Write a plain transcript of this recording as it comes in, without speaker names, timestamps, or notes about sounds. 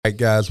All right,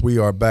 guys, we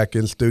are back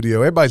in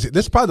studio. This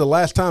is probably the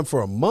last time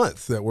for a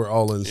month that we're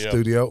all in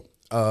studio.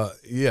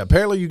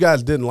 Apparently you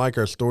guys didn't like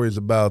our stories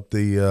about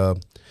the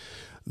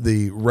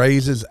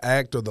Raises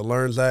Act or the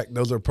Learns Act.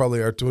 Those are probably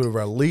two of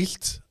our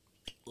least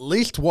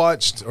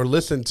watched or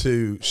listened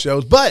to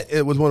shows, but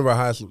it was one of our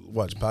highest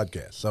watched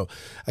podcasts. So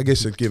I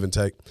guess it's give and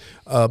take.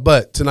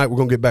 But tonight we're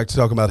going to get back to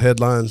talking about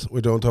headlines.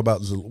 We're going to talk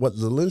about what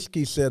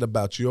Zelensky said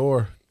about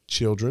your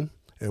children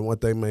and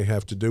what they may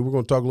have to do. We're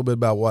going to talk a little bit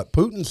about what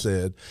Putin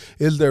said.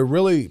 Is there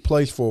really a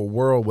place for a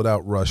world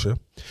without Russia?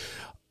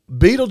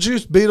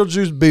 Beetlejuice.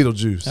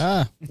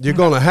 You're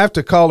going to have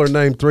to call her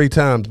name 3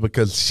 times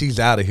because she's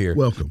out of here.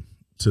 Welcome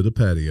to the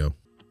patio.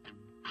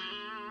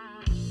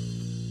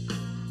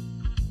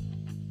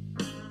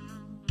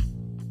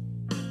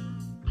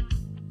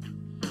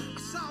 I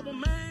saw a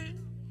man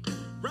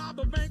rob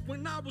a bank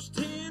when I was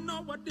 10.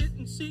 No, I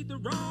didn't see the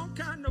wrong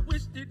kind of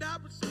wish that I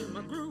was him.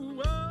 I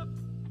grew up.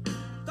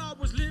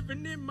 Thought was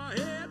living in my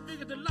head.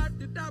 Figured the life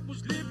that I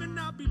was living,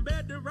 I'd be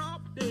better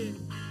off dead.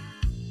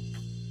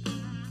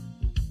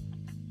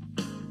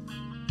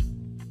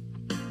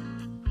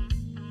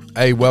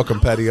 Hey, welcome,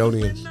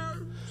 Pationians.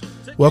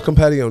 Welcome,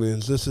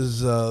 Pationians. This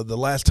is the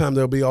last time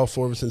there'll be all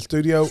 4 of us in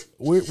studio.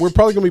 We're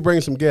probably going to be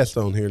bringing some guests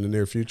on here in the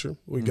near future.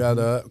 We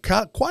got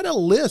quite a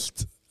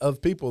list of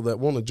people that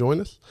want to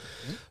join us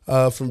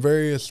from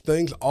various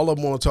things. All of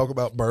them want to talk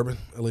about bourbon.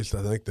 At least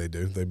I think they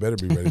do. They better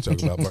be ready to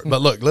talk about bourbon.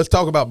 But look, let's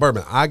talk about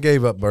bourbon. I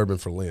gave up bourbon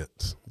for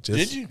Lent.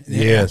 Did you?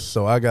 Yes.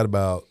 So I got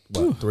about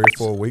 3 or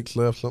 4 weeks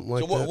left, something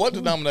like that. What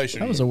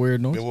denomination? That was a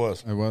weird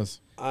noise. It was.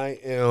 I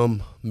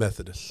am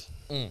Methodist.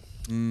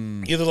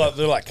 Either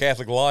they're like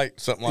Catholic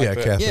Light, something like that.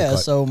 Catholic Yeah, Light.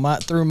 so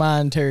through my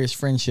and Terry's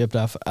friendship,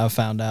 I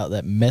found out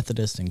that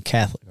Methodist and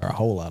Catholic are a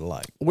whole lot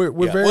alike. We're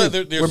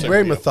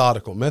very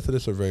methodical.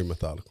 Methodists are very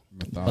methodical.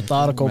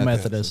 Methodical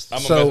Methodist.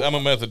 I'm a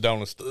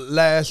Methodonist.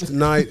 Last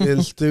night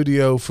in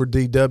studio for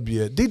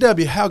DW.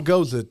 DW, how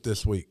goes it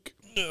this week?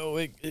 No,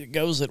 it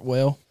goes it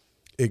well.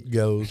 It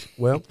goes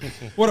well.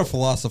 What a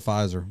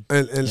philosophizer.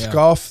 And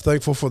Scoff,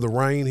 thankful for the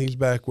rain. He's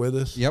back with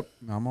us. Yep.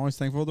 I'm always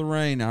thankful for the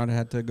rain. I would have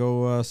had to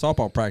go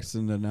softball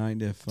practicing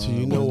tonight if So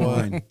you know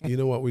what? You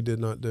know what we did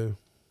not do?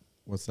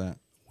 What's that?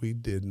 We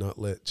did not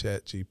let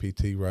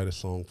ChatGPT write a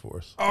song for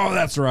us. Oh,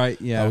 that's right.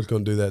 Yeah. I was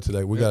going to do that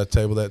today. We got to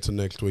table that till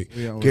next week.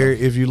 Yeah,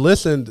 Gary, if you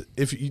listened,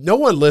 no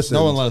one listened.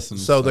 No one listened.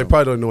 So they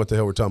probably don't know what the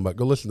hell we're talking about.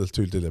 Go listen to this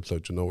Tuesday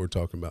episode. You'll know what we're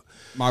talking about.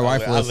 My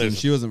wife listened.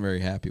 She wasn't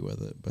very happy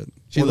with it, but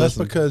she that's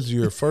listened. because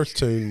your first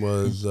tune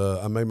was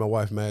I made my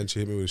wife mad and she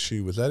hit me with a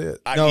shoe. Was that it?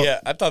 I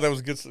thought that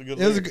was good.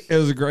 It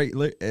was a great.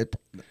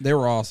 They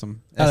were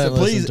awesome. I I said,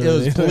 didn't listen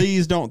to it.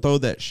 please don't throw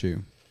that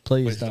shoe.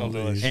 Please don't.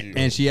 do that.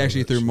 And she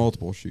actually threw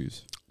multiple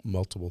shoes.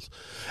 Multiples.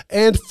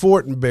 And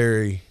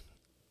Fortenberry.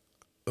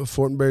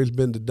 Fortenberry's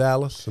been to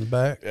Dallas and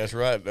back. That's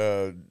right.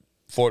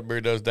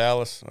 Fortenberry does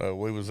Dallas.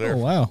 We was there. Oh,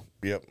 wow.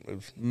 Yep.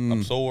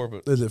 I'm sore,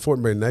 but Is it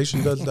Fortenberry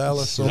Nation does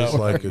Dallas? So it's No,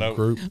 like a no.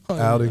 group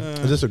outing.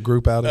 Is this a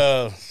group outing?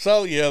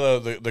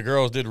 the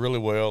girls did really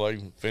well. They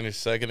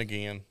finished second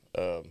again.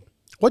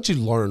 What'd you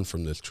learn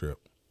from this trip?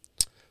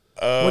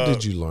 What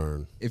did you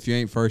learn? If you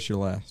ain't first, you're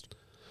last.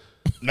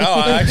 No,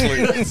 I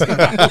actually.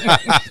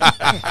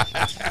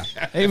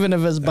 Even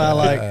if it's by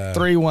like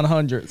 3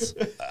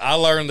 100ths. I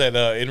learned that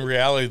in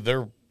reality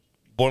they're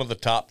one of the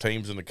top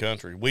teams in the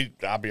country.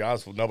 I'll be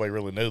honest with you, nobody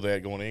really knew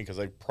that going in because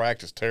they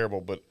practice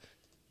terrible, but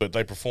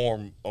they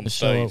perform on the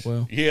show stage. up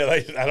well. Yeah,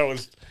 I know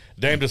it's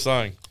damn to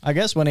sing. I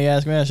guess when he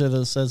asked me, I should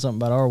have said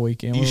something about our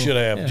weekend. You should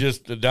have Yeah.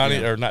 just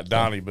Donnie or not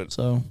Donnie, but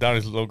So-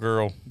 Donnie's little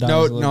girl.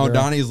 Donnie's little girl.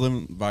 Donnie's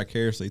living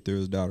vicariously through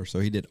his daughter, so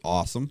he did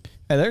awesome.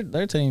 Hey,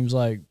 their team's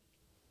like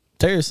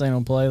Terry's seen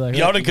them play. Like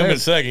Y'all didn't come in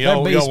second.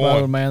 Y'all beast won.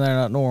 mode, man. They're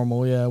not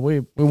normal. Yeah, we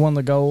won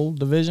the gold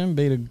division.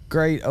 Beat a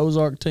great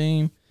Ozark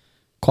team.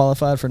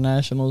 Qualified for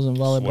nationals in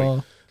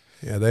volleyball.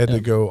 Yeah, they had to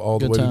go all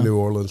the Good way to time. New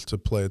Orleans to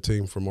play a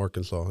team from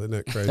Arkansas. Isn't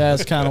that crazy?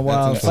 That's kind of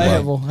wild.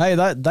 Fayetteville. Hey,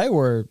 that's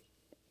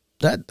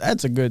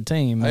a good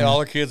team. Man. Hey, all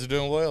our kids are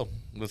doing well.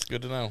 That's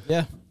good to know.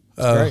 Yeah.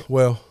 Great.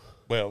 Well,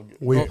 Well,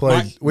 we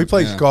played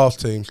yeah. Scoff's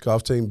team.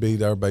 Scoff's team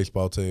beat our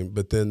baseball team,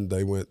 but then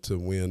they went to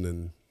win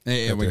and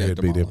Yeah, we after got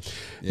they beat him. demolished.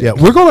 Yeah,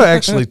 we're going to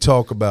actually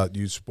talk about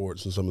youth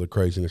sports and some of the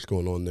craziness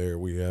going on there.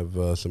 We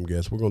have some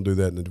guests. We're going to do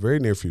that in the very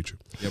near future.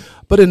 Yep.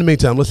 But in the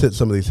meantime, let's hit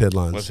some of these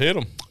headlines. let's hit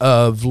them.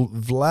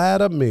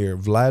 Vladimir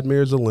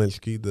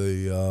Zelensky,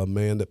 the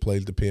man that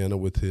plays the piano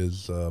with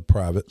his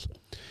privates,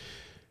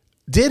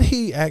 did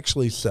he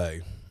actually say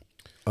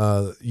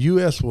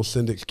U.S. will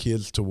send its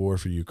kids to war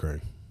for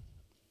Ukraine?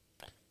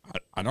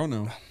 I don't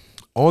know.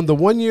 On the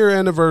 1-year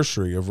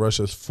anniversary of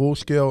Russia's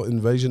full-scale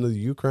invasion of the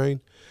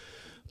Ukraine,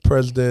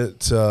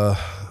 President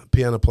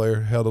piano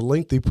player held a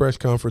lengthy press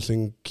conference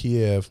in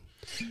Kiev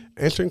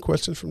answering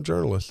questions from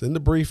journalists. In the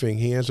briefing,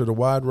 he answered a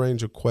wide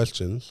range of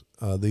questions.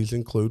 These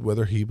include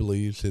whether he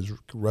believes his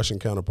Russian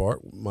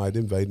counterpart might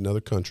invade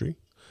another country.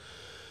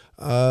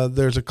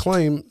 There's a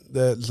claim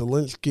that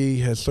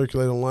Zelensky has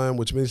circulated online,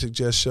 which many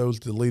suggest shows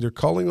the leader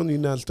calling on the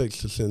United States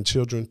to send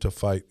children to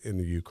fight in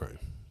the Ukraine.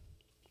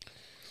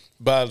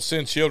 By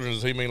send children,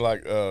 does he mean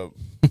like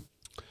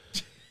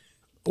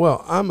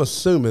Well, I'm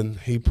assuming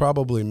he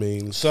probably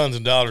means Sons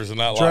and daughters are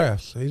not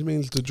drafts. He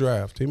means the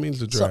draft. He means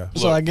the draft.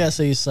 So I guess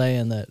he's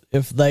saying that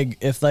if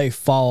they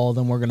fall,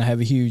 then we're going to have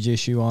a huge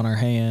issue on our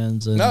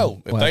hands. And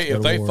No, we'll have to go if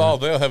to they war. fall,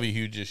 they'll have a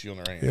huge issue on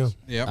their hands.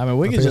 Yeah. Yeah. I mean,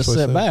 we I could think just that's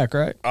what sit he said. back,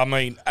 right? I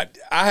mean,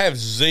 I have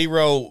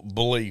zero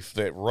belief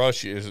that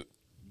Russia's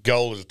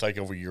goal is to take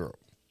over Europe.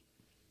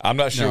 I'm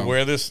not sure No.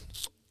 where this.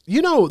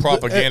 You know,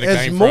 Propaganda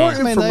as came more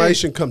from.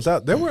 information comes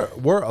out, there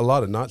were a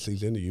lot of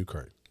Nazis in the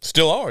Ukraine.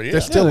 Still are, yeah.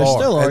 There still there are.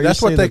 still are. And You that's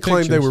see what they the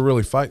claimed they pictures. were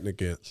really fighting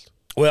against.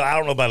 Well, I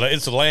don't know about that.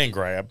 It's a land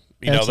grab.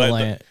 You It's know, a they,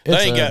 land- they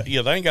it's ain't a- got.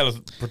 Yeah, they ain't got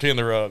to pretend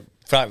they're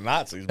fighting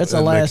Nazis. It's but, a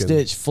And last making-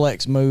 ditch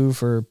flex move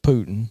for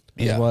Putin.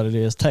 Is Yeah. what it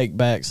is. Take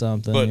back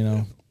something. but You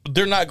know.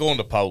 they're not going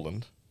to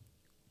Poland.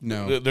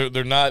 No.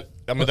 They're not.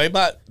 I mean,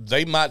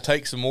 they might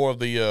take some more of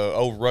the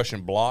old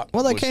Russian bloc.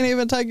 Well, they which- can't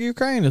even take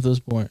Ukraine at this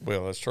point.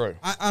 Well, that's true.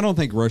 I don't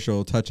think Russia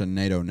will touch a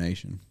NATO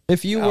nation.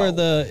 If you were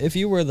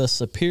the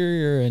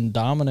superior and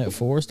dominant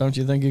force, don't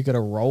you think you could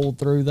have rolled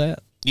through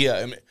that? Yeah,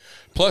 I mean,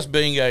 plus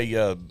being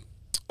a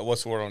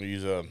what's the word I want to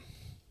use?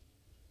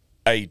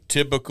 A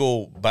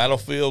typical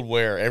battlefield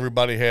where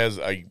everybody has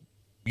a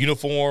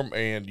uniform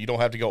and you don't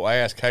have to go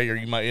ask, "Hey, are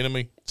you my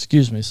enemy?"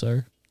 Excuse me,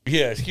 sir.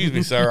 Yeah, excuse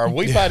me, sir. Are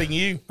we fighting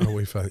you? Are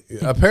we fighting?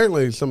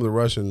 Apparently, some of the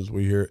Russians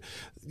we hear,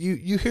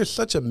 you hear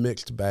such a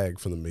mixed bag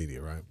from the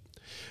media, right?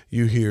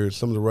 You hear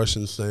some of the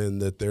Russians saying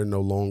that they're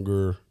no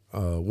longer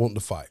wanting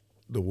to fight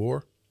the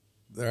war,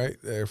 right?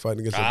 They're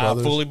fighting against their I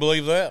brothers. fully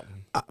believe that.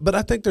 But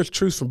I think there's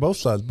truth from both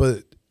sides.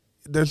 But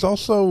there's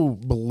also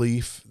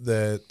belief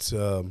that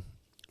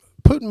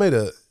Putin made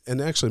and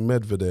actually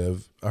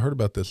Medvedev, I heard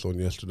about this one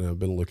yesterday. I've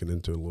been looking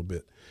into it a little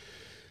bit.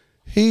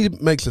 He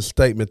makes a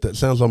statement that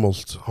sounds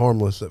almost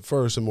harmless at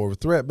first and more of a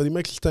threat, but he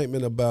makes a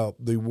statement about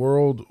the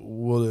world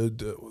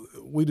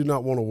we do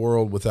not want a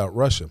world without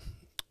Russia.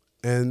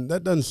 And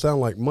that doesn't sound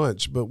like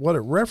much, but what it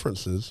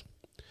references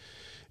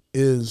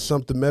is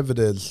something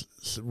Medvedev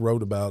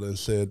wrote about and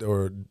said,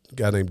 or a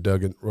guy named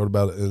Duggan wrote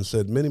about it and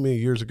said many, many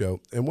years ago.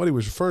 And what he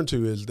was referring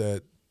to is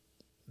that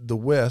the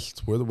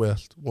West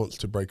wants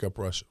to break up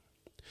Russia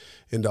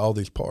into all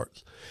these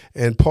parts.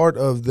 And part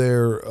of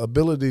their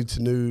ability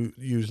to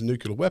use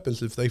nuclear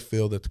weapons if they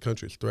feel that the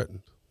country is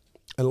threatened.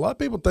 And a lot of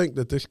people think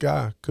that this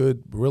guy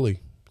could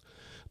really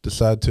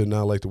decide to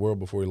annihilate the world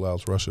before he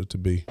allows Russia to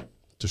be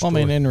destroyed.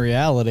 Well, I mean, in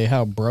reality,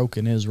 how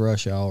broken is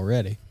Russia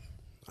already?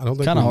 I don't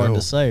think Kinda we hard know.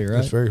 to say, right?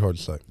 It's very hard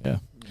to say. Yeah.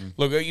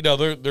 Look, you know,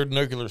 their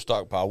nuclear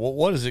stockpile.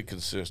 What does it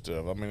consist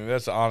of? I mean,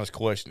 that's an honest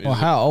question. Well,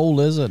 how old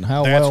is it and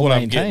how That's well what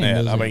I'm maintained getting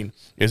at. is I it? mean,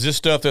 is this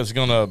stuff that's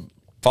going to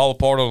fall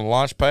apart on the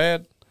launch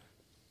pad?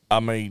 I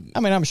mean,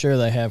 I'm sure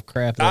they have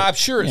crap. I'm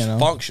sure it's you know,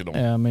 functional.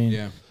 Yeah, I mean,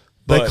 Yeah.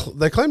 But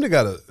They claim they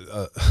got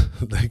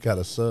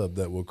a sub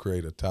that will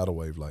create a tidal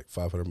wave like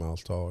 500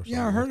 miles tall. Or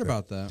Yeah, I something heard like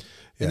about that.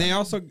 Yeah. And they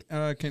also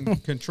can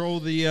control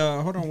the.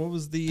 Hold on, what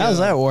was the? how does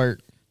that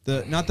work?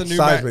 Not the new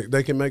Seismic.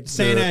 They can make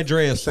San the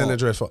Andreas San fault.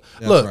 Andreas fault.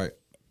 That's Look, right.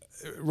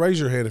 raise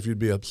your hand if you'd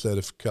be upset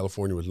if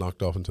California was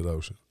knocked off into the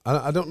ocean.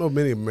 I don't know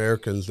many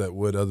Americans that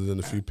would, other than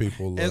a few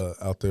people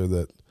out there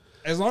that.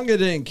 As long as it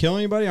didn't kill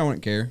anybody, I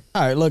wouldn't care.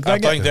 All right, look, I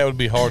think that would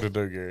be hard to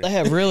do, Gary. they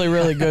have really,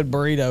 really good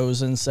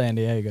burritos in San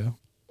Diego.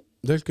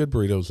 There's good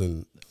burritos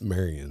in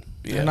Marion.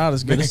 They're not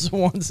as good as the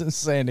ones in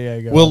San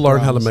Diego. We'll I learn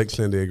how to promise. make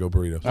San Diego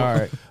burritos. All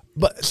right.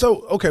 But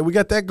so, okay, we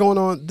got that going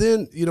on.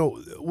 Then,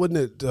 wasn't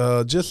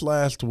it just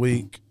last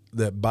week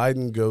that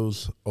Biden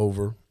goes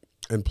over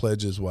and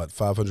pledges, what,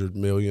 500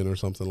 million or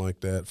something like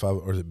that?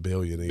 Or is it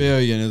billion? Even?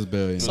 Billion is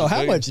billion. So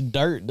how much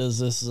dirt does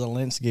this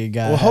Zelensky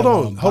guy Well, have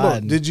hold on.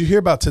 Biden? Did you hear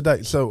about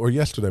today? Or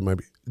yesterday,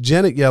 maybe.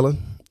 Janet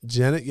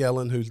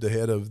Yellen, who's the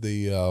head of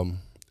the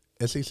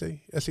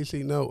SEC?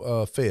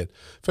 No,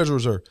 Federal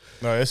Reserve.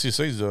 No,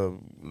 SEC's a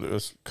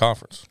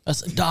conference.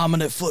 That's a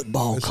dominant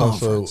football It's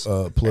conference.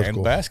 also political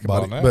And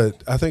basketball body, now.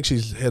 but I think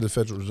she's head of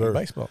Federal Reserve.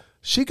 Baseball.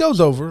 She goes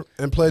over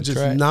and pledges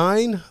Track.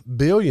 $9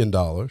 billion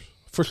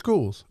for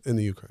schools in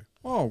the Ukraine.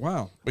 Oh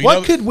wow. But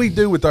What could we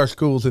do with our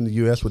schools in the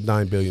U.S. with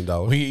 $9 billion?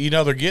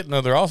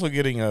 They're also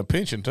getting a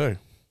pension too.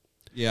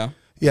 Yeah.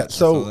 Yeah,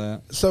 saw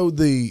that. so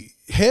the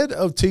head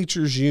of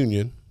Teachers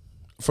Union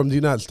from the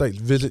United States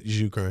visits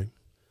Ukraine.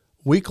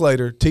 Week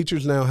later,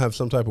 teachers now have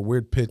some type of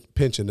weird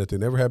pension that they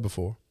never had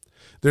before.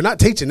 They're not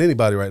teaching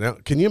anybody right now.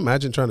 Can you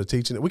imagine trying to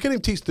teach? We can't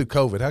even teach through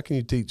COVID. How can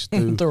you teach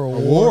through, Through a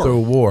war. Through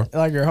a war.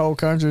 Like your whole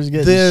country's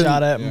getting Then-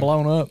 shot at and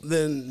blown up.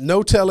 Then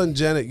no telling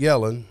Janet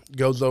Yellen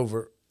goes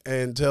over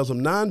and tells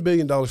them $9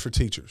 billion for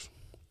teachers.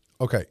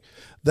 Okay,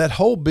 that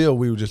whole bill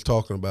we were just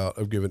talking about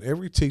of giving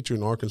every teacher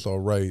in Arkansas a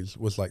raise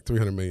was like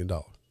 $300 million.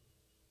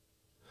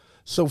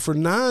 So for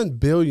 $9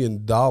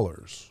 billion,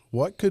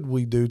 what could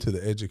we do to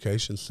the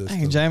education system?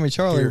 Dang, Jamie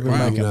Charlie here would be in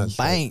the making United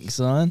bank, States?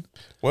 son.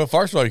 Well,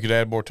 first of all, you could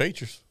add more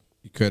teachers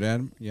You could add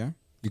them. Yeah.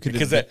 You could.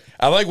 because I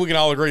think we can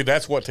all agree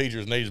that's what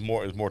teachers need is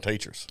more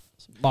teachers.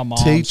 My mom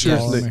Teachers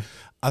telling need, me.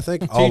 I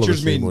think all of Teachers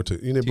us need mean more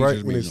teachers. You need a teachers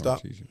break? We mean need to more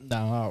stop? teachers.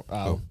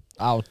 No,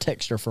 I'll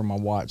text her from my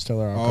watch. Tell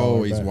her I'll call Oh,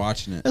 her he's back.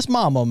 watching it. It's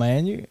mama,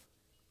 man.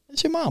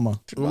 It's your mama.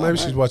 Well, maybe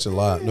she's watching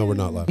live. No, we're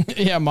not live.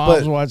 Yeah,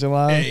 mom's But- watching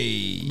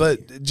live.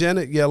 But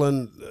Janet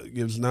Yellen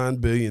gives $9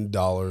 billion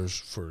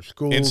for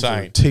schools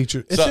Insane. and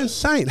teachers. It's So-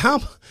 insane. How?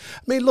 I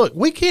mean, look,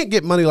 we can't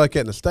get money like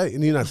that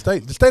in the United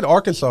States. The state of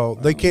Arkansas,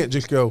 they can't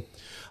just go,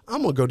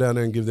 I'm going to go down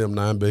there and give them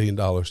 $9 billion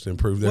to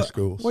improve their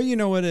schools. Well, you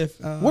know what? If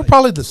We're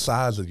probably the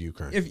size of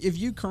Ukraine. if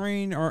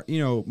Ukraine are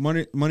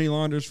money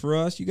launderers for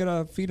us, you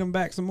gotta feed them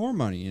back some more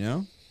money.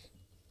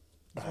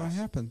 That's what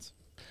happens.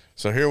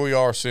 So here we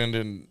are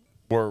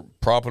we're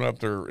propping up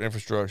their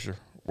infrastructure.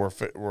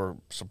 We're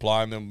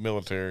supplying them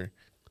military.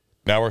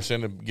 Now we're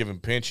giving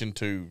pension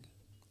to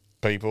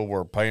people.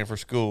 We're paying for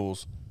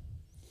schools.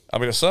 I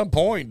mean, at some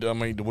point,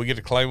 do we get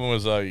to claim them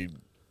as a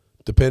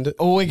Dependent.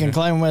 Oh, we can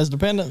claim them as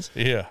dependents.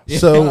 yeah?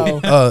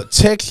 So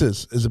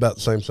Texas is about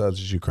the same size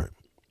as Ukraine,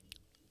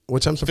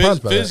 which I'm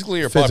surprised by.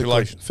 Physically or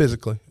population?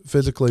 Physically,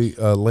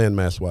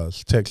 landmass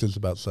wise, Texas is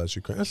about the size of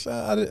Ukraine.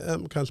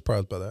 I'm kind of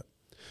surprised by that.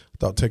 I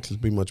thought Texas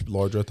would be much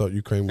larger. I thought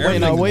Ukraine was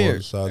Everything's more weird.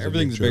 the size of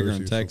Everything's New bigger Jersey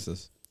in or something.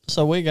 Texas.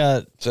 So we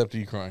got Except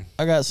Ukraine.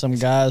 I got some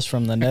guys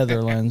from the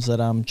Netherlands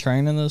that I'm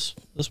training this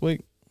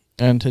week,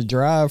 and to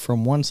drive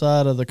from one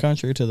side of the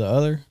country to the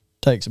other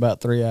takes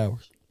about 3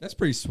 hours. That's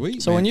pretty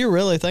sweet. So man. when you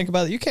really think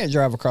about it, you can't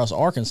drive across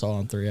Arkansas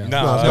in 3 hours.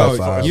 No, No, it's no, about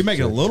five. you make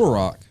it a Little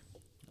Rock.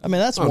 I mean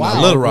that's Oh, no,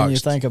 wild Little when Rock's you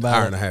think hour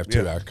about and a it. half,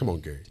 2 hours. Come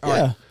on, Gary.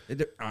 Yeah.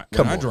 When I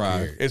on, drive,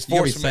 Gary. It's you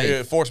gotta be forced me.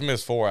 safe. Forced me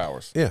is 4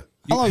 hours. Yeah.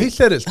 How long- He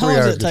said it's How 3 long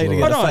hours. does it take to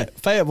just get lower. to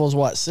Fayetteville's?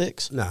 What,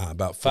 6? Nah,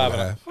 about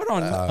 5.5.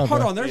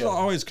 Hold on. There's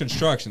always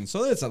construction,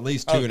 so it's at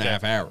least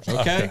 2.5 hours.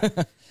 Okay.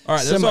 All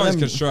right. There's always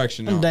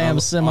construction them on damn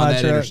that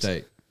semi-trucks.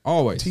 interstate.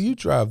 Always. Do you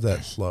drive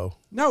that slow?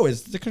 No,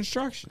 it's the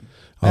construction.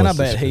 And I it's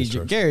bet just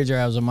construction. Gary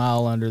drives a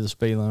mile under the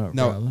speed limit.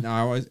 No, probably. I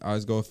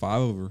always go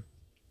 5 over.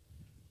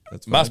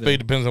 That's what My I do. speed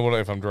depends on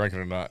if I'm drinking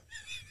or not.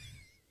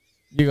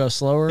 You go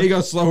slower. He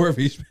goes slower if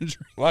he's been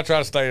drinking. Well, I try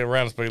to stay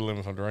around the speed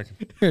limit if I'm drinking.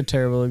 You're a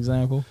terrible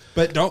example.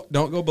 But don't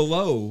go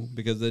below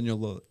because then you'll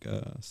look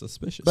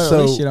suspicious. But So-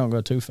 at least you don't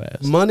go too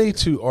fast. Money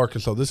to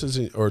Arkansas. This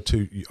isn't, or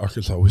to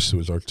Arkansas. I wish it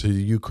was, or to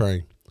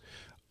Ukraine.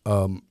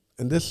 And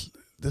this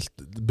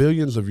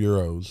billions of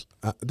euros.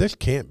 This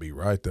can't be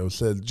right though. It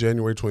said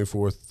January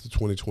 24th,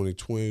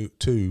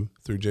 2022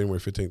 through January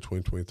 15th,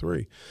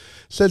 2023. It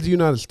says the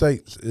United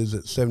States is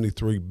at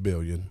 73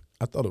 billion.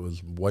 I thought it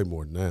was way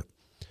more than that.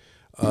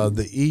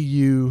 The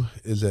EU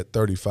is at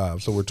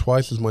 35, so we're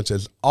twice as much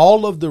as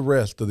all of the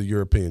rest of the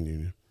European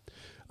Union.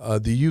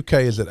 The UK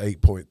is at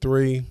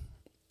 8.3.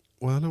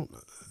 Well, I don't.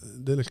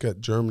 Then it's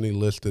got Germany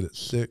listed at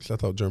 6. I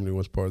thought Germany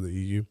was part of the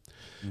EU.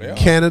 Yeah.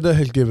 Canada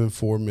has given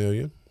 4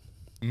 million.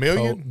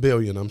 Million?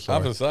 Billion, I'm I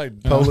sorry. was gonna say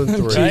Poland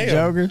 3. Damn.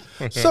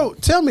 Joker. So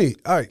tell me,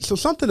 all right, so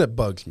something that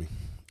bugs me,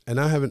 and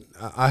I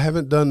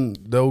haven't done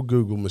the old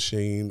Google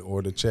machine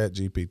or the Chat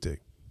GPT.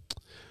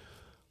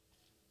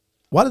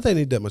 Why do they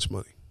need that much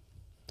money?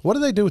 What do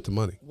they do with the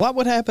money? What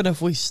would happen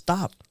if we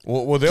stopped?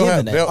 Well, they'll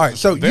have. Giving it. They'll, All right,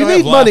 so they'll you have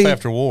need life money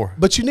after war.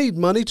 but you need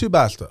money to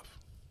buy stuff,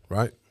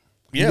 right?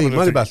 You Yeah, need but if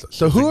money to they- buy stuff.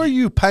 So if who they- are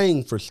you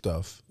paying for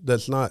stuff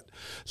that's not?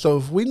 So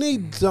if we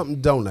need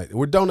something donated,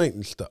 we're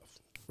donating stuff,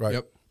 right?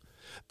 Yep.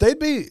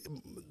 The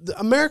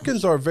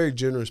Americans are very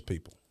generous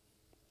people.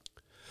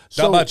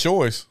 Not by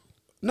choice.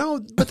 No,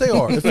 but they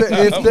are. If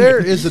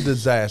there is a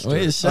disaster,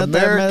 We just shut that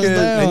mess Americans,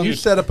 down. and you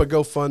set up a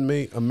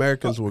GoFundMe,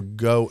 Americans will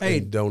go Hey,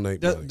 and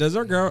donate money. Does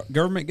our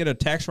government get a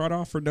tax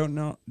write-off for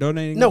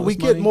donating? No, all we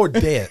this get money? more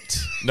debt.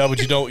 No, but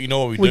you know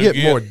what we We do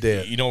get more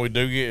debt. You know what we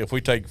do get if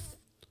we take.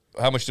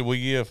 How much did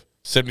we give?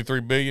 73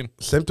 billion.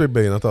 73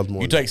 billion. I thought it was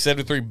more. You take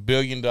 $73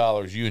 billion,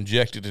 you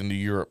inject it into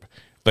Europe.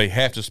 They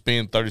have to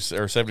spend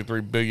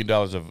 $73 billion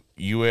of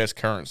U.S.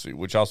 currency,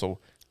 which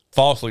also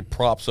falsely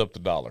props up the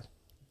dollar.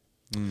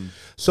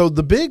 So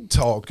the big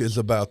talk is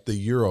about the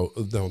euro.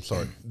 No, I'm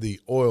sorry, the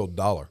oil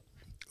dollar.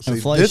 See,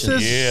 Inflation. This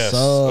is Yes.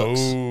 Sucks.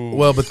 Oh.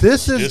 well, but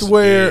this It's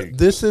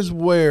is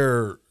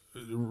where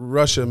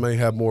Russia may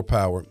have more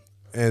power,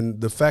 and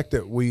the fact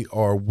that we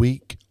are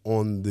weak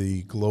on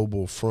the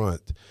global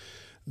front.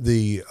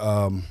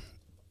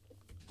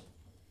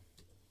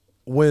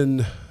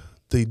 When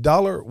the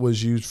dollar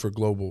was used for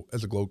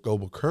as a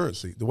global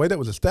currency, the way that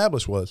was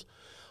established was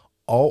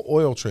all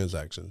oil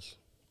transactions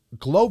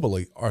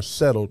globally are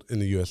settled in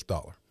the U.S.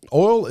 dollar.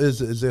 Oil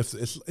is as if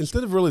it's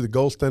instead of really the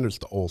gold standard, it's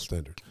the oil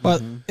standard.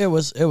 But it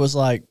was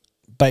like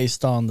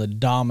based on the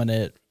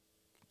dominant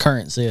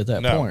currency at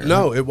that No. point.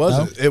 No, right? it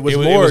wasn't. No? It was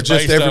It more was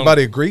just based on-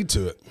 everybody agreed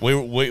to it.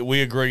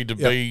 We agreed to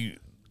be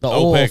The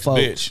oil OPEC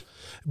folks. bitch.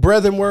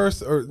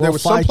 Brethenworth, or there We'll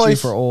was fight some you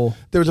place for oil.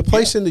 There was a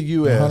place in the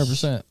U.S.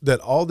 100%.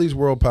 that all these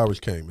world powers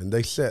came, and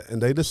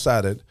they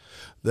decided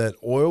that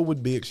oil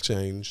would be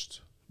exchanged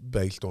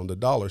based on the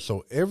dollar.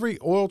 So every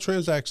oil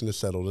transaction is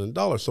settled in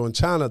dollars. So in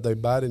China, they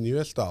buy it in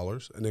U.S.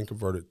 dollars and then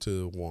convert it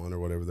to yuan or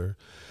whatever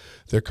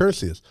their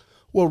currency is.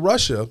 Well,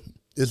 Russia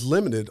is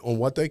limited on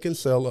what they can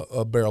sell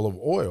a barrel of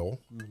oil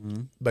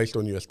based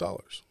on U.S.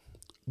 dollars.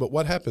 But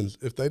what happens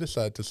if they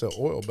decide to sell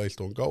oil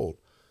based on gold?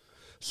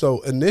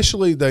 So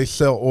initially, they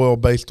sell oil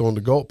based on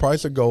the gold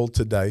price of gold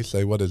today.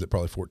 Say, what is it?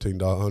 Probably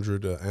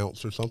 $1,400 an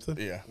ounce or something.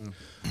 Yeah.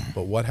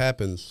 But what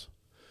happens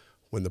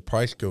when the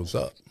price goes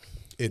up,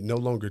 it no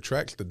longer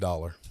tracks the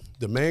dollar.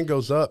 Demand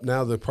goes up.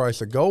 Now the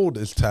price of gold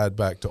is tied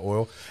back to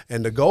oil,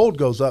 and the gold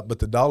goes up, but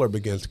the dollar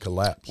begins to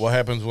collapse. What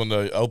happens when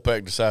the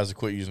OPEC decides to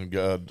quit using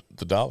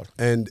the dollar?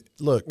 And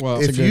look,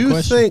 Well, if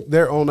you think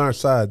they're on our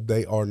side,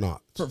 they are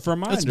not. From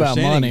my It's about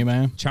understanding, money,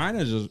 man. China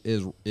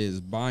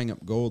is buying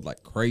up gold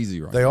like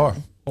crazy right They now. are.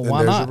 Well, and why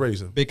there's not? a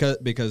reason.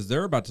 Because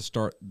they're about to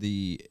start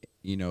the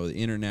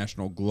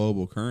international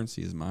global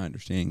currency is my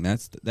understanding.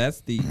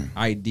 That's the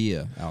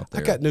idea out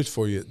there. I got news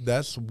for you.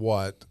 That's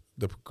what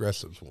the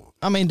progressives want.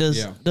 I mean,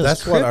 does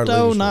That's what our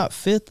crypto leaders not want.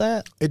 fit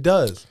that? It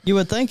does. You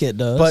would think it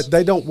does. But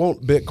they don't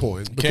want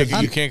Bitcoin. Because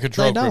You can't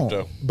control they don't.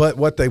 crypto. But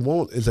what they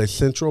want is a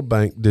central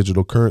bank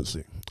digital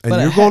currency. And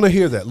But you're going to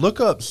hear that. Look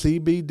up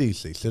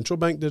CBDC, Central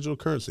Bank Digital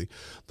Currency.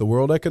 The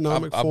World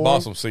Economic I Forum.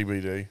 bought some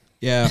CBD.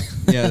 Yeah,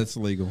 that's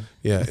legal.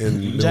 Yeah, in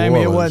New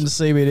Jamie, it Orleans. wasn't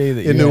CBD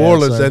that you In New had,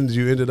 Orleans, sir. and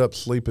you ended up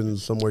sleeping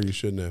somewhere you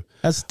shouldn't have.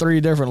 That's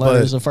 3 different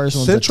letters. The first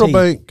one's Central a T.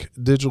 Bank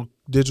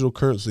digital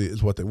currency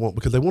is what they want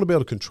because they want to be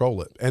able to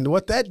control it. And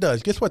what that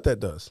does, guess what that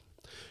does?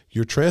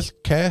 Your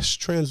cash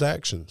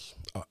transactions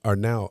are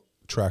now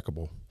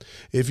trackable.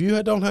 If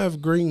you don't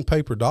have green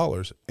paper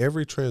dollars,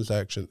 every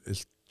transaction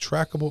is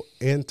trackable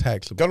and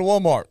taxable. Go to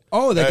Walmart.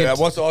 Oh, they get-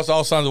 what's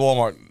all signs of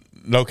Walmart?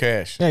 No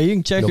cash. Yeah, you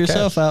can check No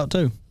yourself cash. out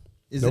too.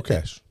 Is No it-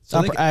 cash. So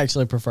I they can,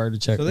 actually prefer to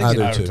check. so they I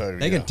can, do too.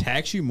 they can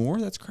tax you more?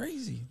 That's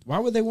crazy. Why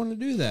would they want to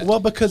do that?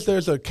 Well, because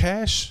there's a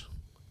cash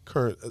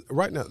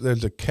right now.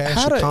 There's a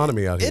cash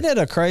economy out here. Isn't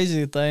it a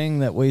crazy thing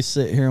that we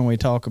sit here and we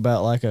talk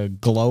about like a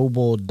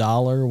global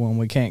dollar when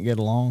we can't get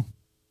along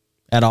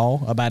at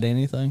all about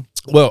anything?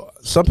 Well,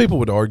 some people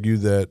would argue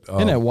that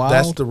Isn't it wild?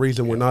 that's the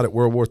reason we're not at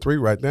World War III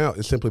right now.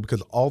 Is simply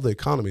because all the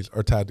economies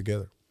are tied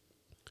together.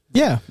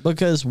 Yeah,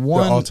 because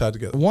one all tied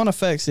together. one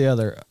affects the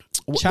other.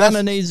 Well, China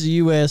that's- needs the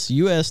U.S.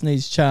 U.S.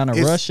 needs China.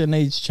 It's- Russia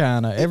needs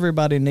China.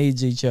 Everybody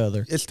needs each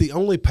other. It's the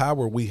only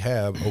power we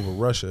have over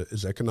Russia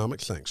is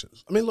economic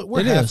sanctions. I mean, look,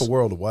 we're It half is. a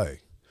world away.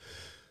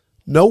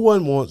 No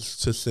one wants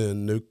to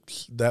send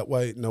nukes that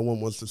way. No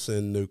one wants to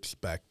send nukes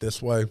back this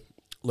way.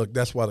 Look,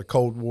 that's why the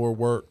Cold War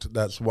worked.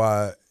 That's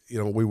why we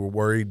were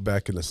worried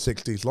back in the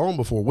 60s, long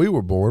before we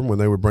were born, when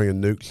they were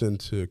bringing nukes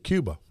into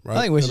Cuba. Right?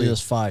 I think we should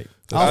just fight.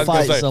 I I'll was gonna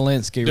fight say,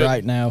 Zelensky did-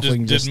 right now if we can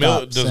did just mil-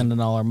 stop does- sending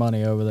all our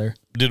money over there.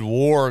 Did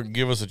war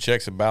give us a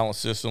checks and balance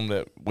system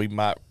that we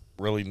might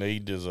really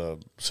need as a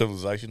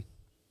civilization?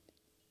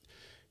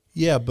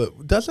 Yeah,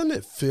 but doesn't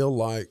it feel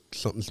like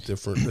something's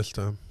different this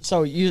time?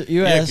 So you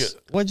Yeah, asked,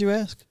 what'd you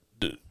ask?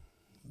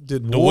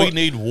 Did Do war? we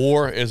need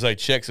war as a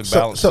checks and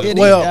balance so, system?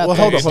 well,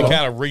 hold It's on. to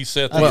kind of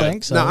reset the I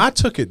think so. Now, I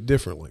took it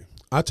differently.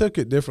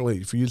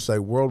 For you to say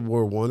World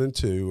War I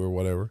and II or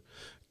whatever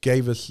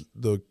gave us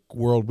the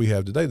world we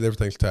have today, that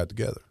everything's tied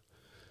together.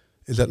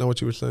 Is that not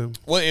what you were saying?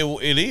 Well,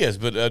 it is,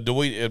 but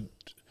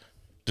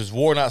does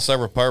war not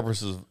serve a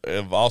purpose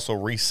of also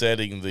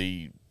resetting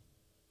the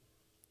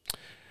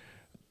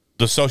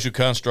social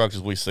construct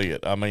as we see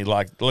it? I mean,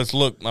 like, let's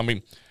look. I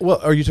mean, Well,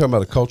 are you talking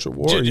about a culture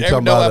war? Or are you I'm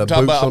talking about a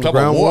boots on the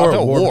ground I'm war or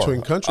talking war about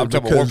between countries? I'm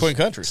talking about war between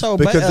countries. So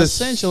Because it's-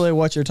 essentially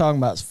what you're talking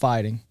about is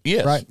fighting.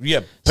 Yes, Right?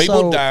 yeah, people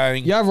So,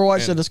 dying. You ever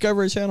watch the and-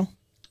 Discovery Channel?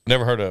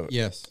 Never heard of it.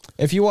 yes.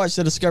 If you watch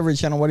the Discovery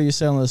Channel, what do you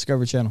see on the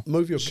Discovery Channel?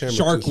 Move your camera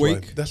Shark this way.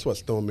 Week. That's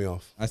what's throwing me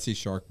off. I see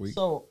Shark Week.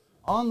 So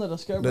on the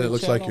Discovery Then it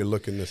looks Channel, like you're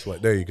looking this way.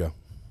 There you go.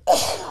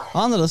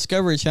 on the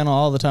Discovery Channel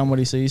all the time, what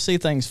do you see? You see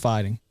things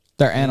fighting.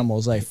 They're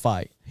animals, they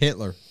fight.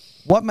 Hitler.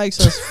 What makes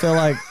us feel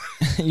like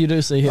you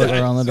do see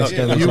Hitler on the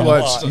Discovery You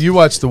Channel?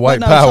 watch the White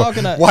no, Power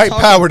talking-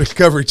 Power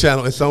Discovery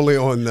Channel. It's only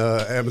on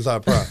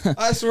Amazon Prime.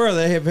 I swear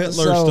they have Hitler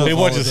So- stuff. He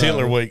all watches the time.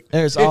 Hitler Week.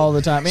 There's all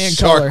the time. In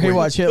Shark color. He Week.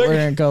 watched Hitler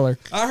in color.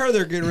 I heard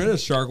they're getting rid of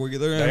Shark Week.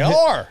 They're They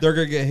are. They're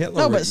gonna get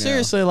Hitler. No, Week but now.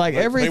 seriously, like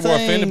People are offended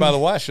everything, by the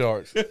white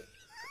sharks.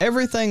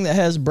 everything that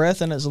has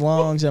breath in its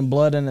lungs and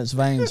blood in its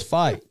veins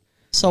fight.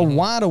 So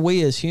why do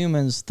we as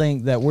humans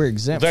think that we're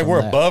exempt They from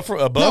were that?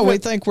 above No, we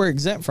it? think we're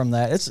exempt from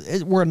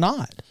that. We're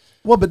not.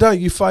 Well, but don't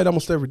you fight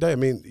almost every day? I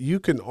mean, you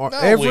can No,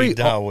 every we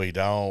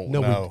don't.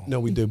 no,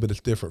 we do, but it's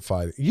different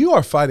fighting. You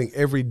are fighting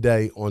every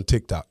day on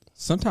TikTok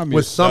Sometimes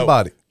with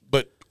somebody.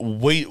 But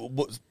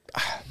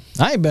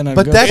I ain't been in a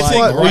But good that's fight.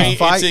 what we ingrained,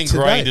 fight it's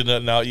ingrained today.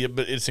 in us. No, yeah,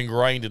 but it's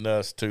ingrained in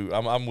us too.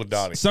 I'm with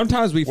Donnie.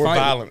 Sometimes we We're fight.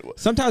 violent.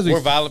 Sometimes We're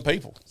violent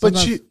people. But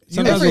Sometimes, you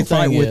sometimes we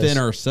fight everything within is.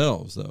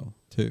 ourselves, though,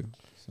 too.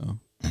 So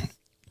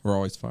we're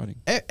always fighting.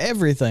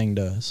 Everything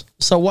does.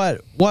 So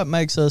what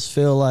makes us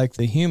feel like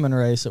the human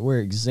race that we're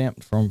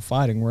exempt from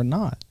fighting? We're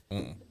not.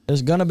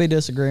 There's going to be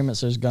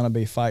disagreements. There's going to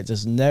be fights.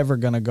 It's never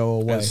going to go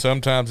away. And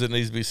sometimes it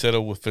needs to be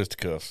settled with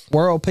fisticuffs.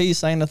 World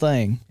peace ain't a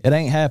thing. It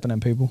ain't happening,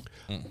 people.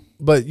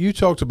 But you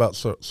talked about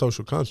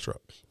social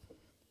constructs.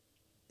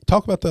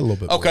 Talk about that a little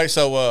bit. Okay,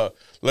 so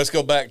let's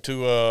go back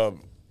to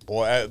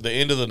at the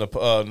end of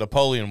the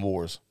Napoleon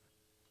Wars.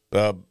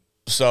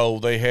 So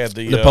they had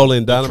the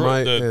Napoleon the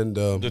Dynamite the, and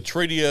the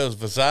Treaty of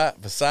Versailles.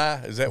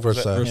 Is that what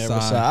Versailles. Yeah,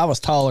 Versailles. I was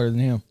taller than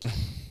him.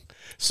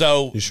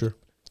 So You sure?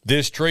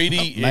 this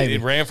treaty Maybe.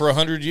 it ran for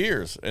 100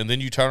 years, and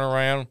then you turn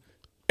around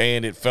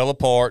and it fell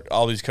apart.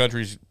 All these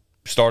countries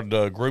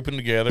started grouping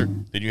together.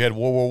 Then you had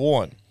World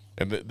War I,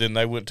 and then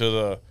they went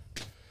to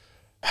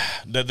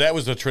that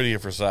was the Treaty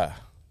of Versailles.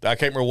 I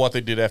can't remember what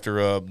they did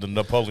after the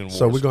Napoleon Wars.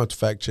 So we're going to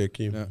fact check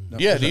you. No.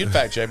 Yeah, you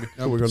fact check me.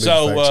 No, we're going to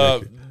So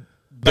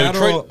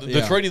the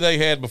yeah. treaty they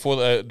had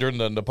before during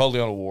the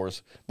Napoleonic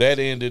Wars that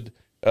ended.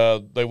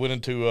 They went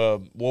into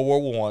World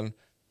War I.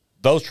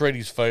 Those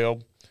treaties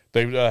failed.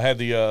 They had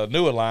the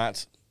new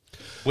alliance.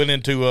 Went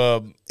into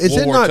Is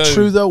World it War not II.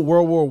 true though?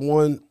 World War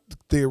One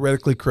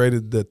theoretically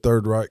created the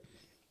Third Reich.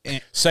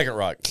 Second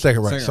Reich.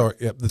 Second Reich. Second Sorry,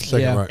 yep, the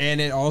Second Yeah. Reich.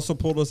 And it also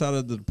pulled us out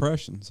of the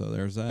Depression. So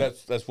there's that.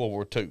 That's World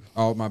War II.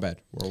 Oh, my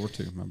bad. World War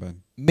II. My bad.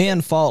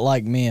 Men fought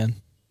like men.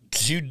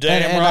 You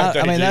damn And right.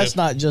 I mean, did. that's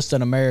not just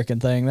an American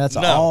thing. That's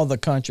No. all the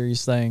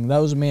countries' thing.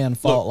 Those men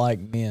fought like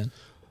men.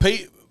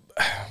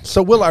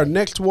 So will our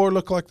next war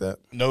look like that?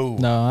 No,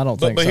 No, I don't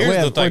But think so.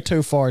 here's the thing. We're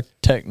too far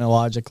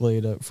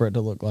technologically for it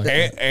to look like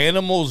that.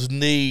 Animals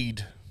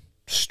need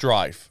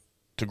strife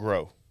to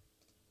grow.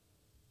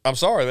 I'm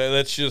sorry,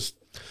 that's just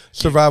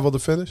Survival to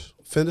finish.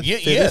 Finish.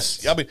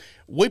 yes. I mean,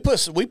 we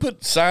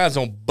put signs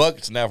on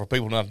buckets now for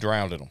people not to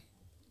drown in them.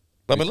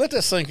 I mean, let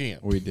that sink in.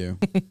 We do.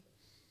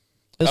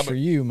 It's for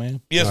you,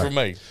 man. Yes, for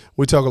me.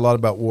 We talk a lot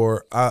about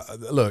war.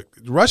 Look,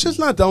 Russia's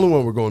not the only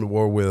one we're going to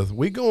war with.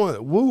 We going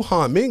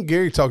Wuhan. Me and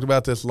Gary talked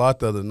about this a lot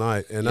the other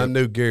night, and I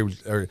knew Gary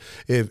was. Or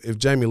if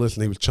Jamie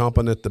listened, he was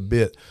chomping at the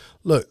bit.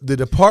 Look, the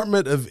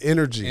Department of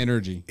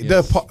Energy.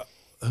 Yes.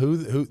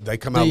 Who they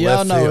come Do out y'all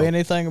left know field.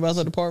 anything about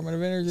the Department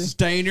of Energy?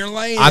 Stay in your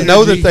lane. I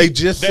know that energy. they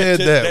just said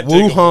that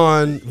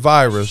Wuhan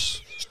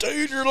virus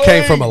Stay in your lane.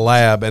 came from a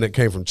lab and it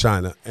came from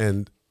China,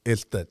 and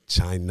it's the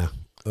China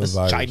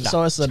virus. China.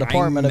 So it's the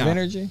Department of China.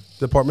 Energy?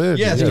 Department of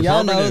Energy. Yes, Do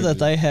y'all Department know of that Energy.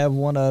 they have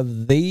one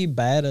of the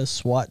baddest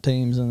SWAT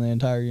teams in the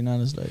entire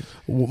United States?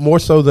 More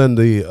so than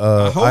the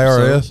hope so.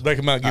 IRS. They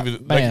come out and give you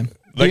the, Man,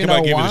 they do you come out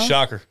and know give you the why?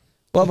 shocker.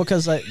 Well,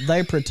 because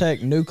they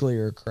protect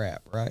nuclear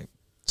crap, right?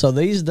 So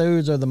these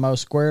dudes are the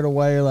most squared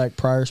away, like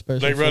prior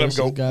special They run up and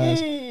forces go, guys.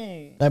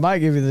 They might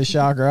give you the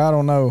shocker, I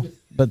don't know,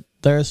 but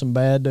there's some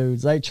bad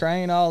dudes. They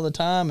train all the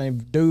time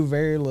and do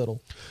very little.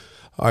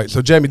 All right,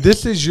 so Jamie,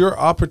 this is your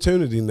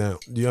opportunity now.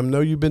 I know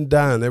you've been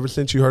dying ever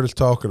since you heard us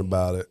talking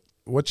about it.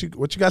 What you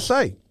got to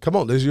say? Come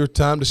on, this is your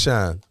time to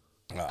shine.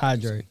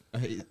 Hydrate.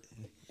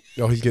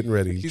 Oh, he's getting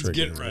ready. He's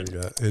drinking. getting ready.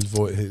 His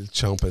voice, he's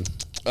chomping.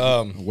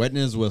 Wetting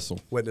his whistle.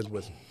 Wetting his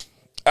whistle.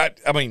 I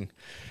mean,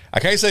 I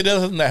can't say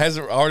nothing that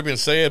hasn't already been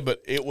said,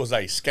 but it was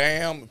a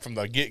scam from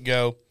the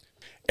get-go.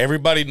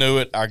 Everybody knew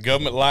it. Our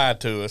government lied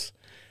to us.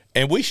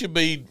 And we should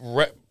be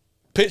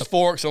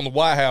pitchforks on the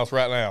White House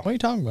right now. What are you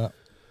talking about?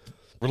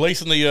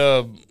 Releasing the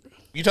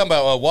you talking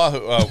about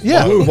Wahoo?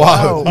 Yeah,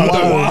 Wahoo.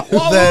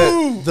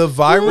 Wahoo. The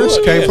virus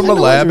came from a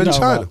lab in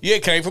China. Yeah,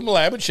 it came from a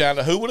lab in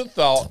China. Who would have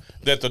thought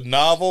that the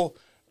novel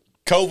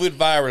COVID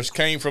virus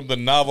came from the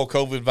novel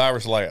COVID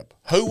virus lab?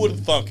 Who would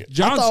have thunk it?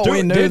 John thought we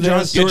Stewart knew did. John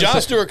this. Yeah, Stewart,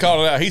 John Stewart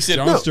called it out. He said,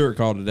 John Stewart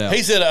called it out.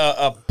 he said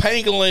a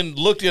pangolin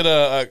looked at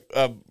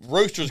a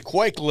rooster's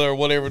quakeler or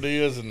whatever it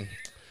is, and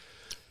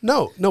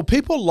No,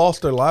 people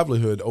lost their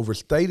livelihood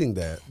overstating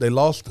that. They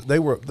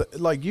were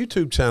like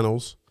YouTube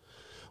channels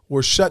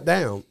were shut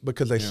down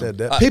because they said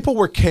that. People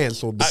were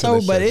canceled because So,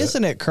 they but said that.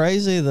 isn't it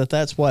crazy that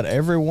that's what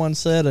everyone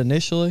said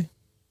initially?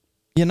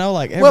 You know,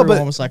 like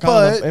everyone was like,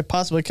 "Oh, it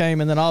possibly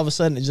came," and then all of a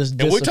sudden it just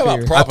And we're disappeared.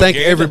 talking about I think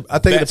propaganda. I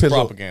think it That's depends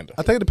propaganda. on.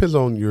 I think it depends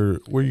on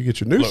where you get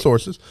your news Look,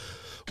 sources.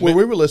 Where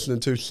we were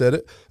listening to said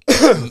it,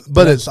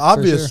 but it's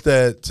obvious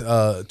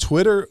that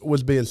Twitter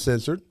was being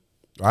censored,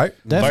 right?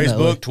 Definitely.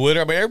 Facebook,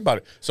 Twitter, I mean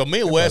everybody. So me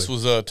and Wes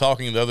was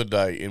talking the other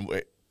day, and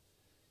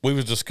we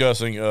was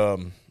discussing.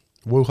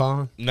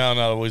 Wuhan.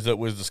 No, we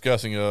was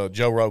discussing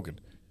Joe Rogan,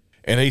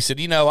 and he said,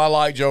 I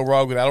like Joe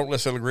Rogan. I don't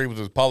necessarily agree with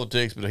his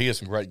politics, but he has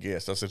some great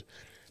guests. I said,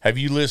 have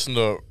you listened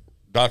to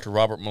Dr.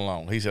 Robert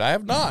Malone? He said, I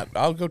have not.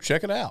 I'll go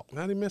check it out.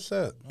 How did he miss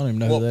that? I don't even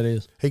know who that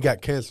is. He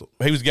got canceled.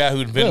 He was the guy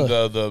who invented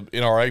the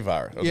NRA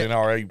virus. The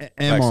NRA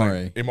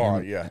MRA. vaccine.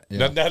 MRA, yeah. Yeah.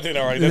 Not the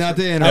NRA. Not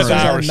the That's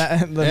NRA. Irish.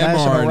 The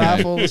National mRNA.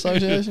 Rifle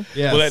Association.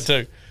 Yes. Well, that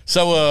too.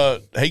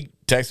 So he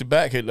texted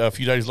back a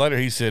few days later.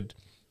 He said,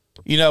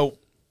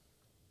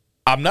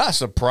 I'm not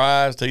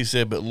surprised, he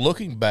said, but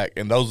looking back,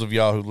 and those of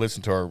y'all who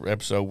listened to our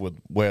episode with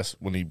Wes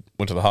when he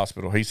went to the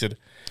hospital, he said,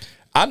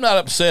 I'm not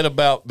upset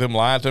about them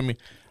lying to me.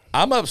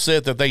 I'm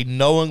upset that they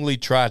knowingly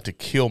tried to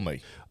kill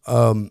me.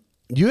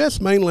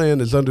 U.S.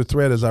 mainland is under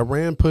threat as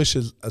Iran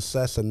pushes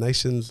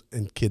assassinations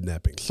and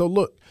kidnapping. So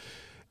look,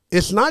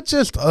 it's not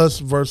just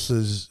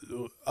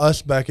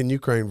us back in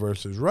Ukraine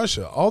versus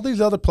Russia. All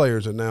these other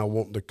players are now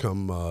wanting to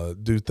come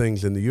do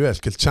things in the U.S.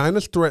 because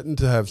China's threatened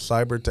to have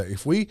cyber attack.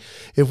 If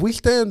we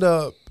stand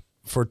up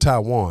for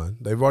Taiwan,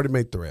 they've already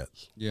made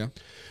threats. Yeah.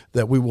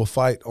 That we will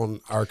fight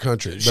on our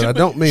country, but Should I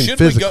don't mean should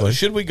physically.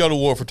 should we go to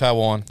war for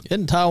Taiwan?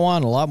 Isn't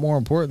Taiwan a lot more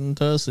important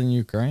to us than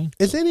Ukraine?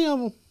 Is any of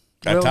them?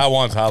 Really?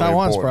 Taiwan's highly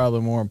Taiwan's important.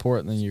 probably more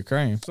important than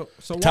Ukraine. So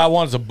why,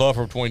 Taiwan's a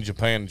buffer between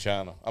Japan and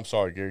China. I'm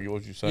sorry, Gary, what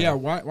was you saying? yeah.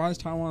 Why is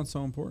Taiwan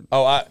so important?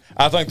 Oh,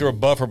 I think they're a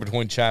buffer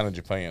between China and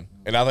Japan,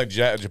 and I think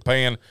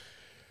Japan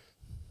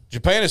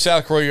and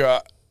South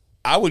Korea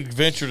I would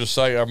venture to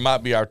say, or might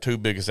be our two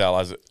biggest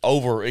allies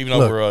over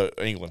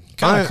England.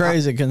 Kind of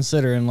crazy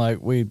considering like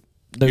we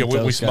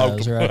we smoked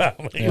guys, them. right?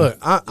 I mean, Yeah. Look,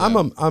 I'm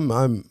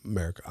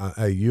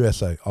America,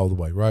 USA all the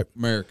way, right?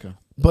 America.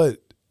 But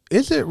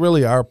is it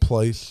really our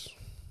place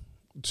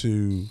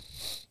to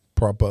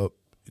prop up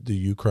the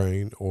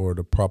Ukraine or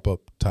to prop up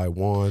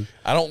Taiwan?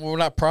 We're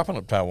not propping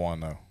up Taiwan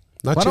though.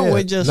 Not Why yet. don't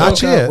we just Not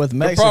hook yet. up with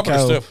They're propping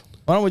Mexico? stuff.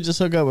 Why don't we just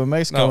hook up with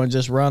Mexico No. and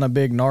just run a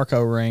big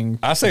narco ring?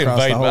 I say across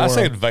the invade. whole I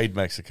say world? invade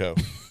Mexico.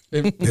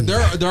 They're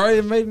already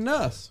invading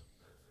us.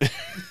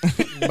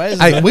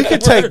 Basically, Hey, we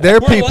could take their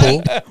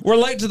people. We're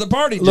late to the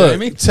party, Look,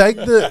 Jamie.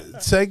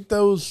 take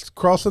those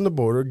crossing the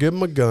border, give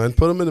them a gun,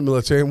 put them in the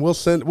military, and we'll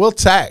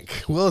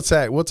attack. We'll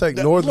take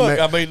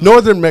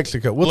northern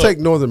Mexico. We'll take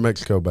northern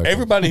Mexico back.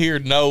 Everybody here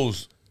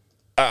knows.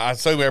 I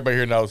assume everybody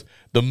here knows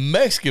the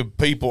Mexican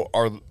people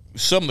are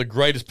some of the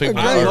greatest people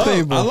on They're earth. great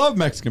people. I love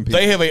Mexican people.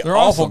 They have an They're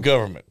awful awesome.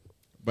 government.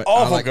 But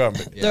Awful I like-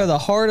 government. yeah. they're the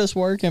hardest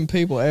working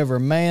people ever.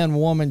 Man,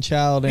 woman,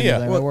 child, anything.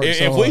 Yeah. They work so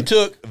If we hard.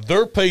 took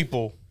their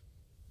people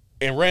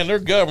and ran their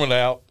government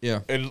out, Yeah.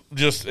 and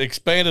just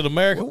expanded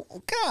America,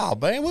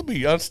 God, man, we'd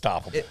be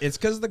unstoppable. It's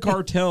because the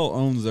cartel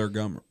owns their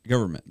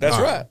government. That's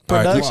All right. right. All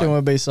right, production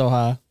would be so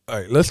high. All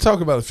right, let's talk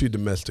about a few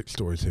domestic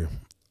stories here.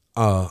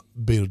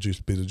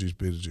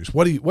 Beetlejuice.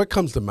 What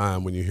comes to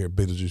mind when you hear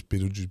Beetlejuice,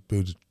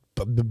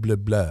 blah, blah, blah,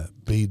 blah,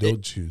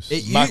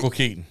 Beetlejuice? Michael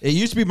Keaton. It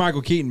used to be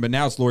Michael Keaton, but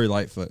now it's Lori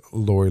Lightfoot.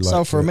 Lori Lightfoot.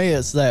 So for me,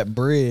 it's that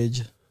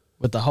bridge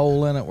with the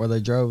hole in it where they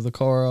drove the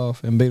car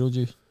off in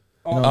Beetlejuice.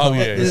 You know what I'm talking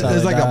yeah, about? It's That's how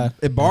they like died.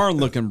 a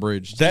barn-looking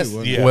bridge. That's too,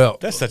 wasn't it? yeah. Well-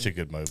 that's such a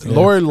good movie.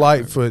 Lori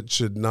Lightfoot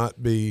should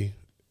not be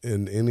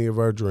in any of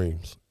our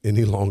dreams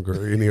any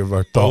longer, any of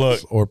our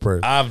thoughts or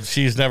prayers.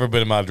 She's never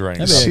been in my dreams.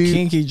 That'd be She- a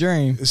kinky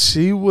dream.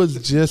 She was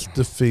just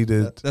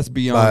defeated That's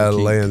beyond by a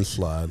kink.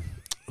 landslide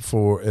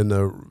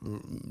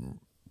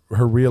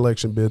her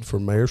reelection bid for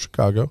mayor of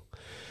Chicago.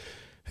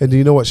 And do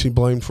you know what she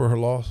blamed for her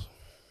loss?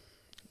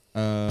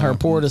 Her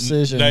poor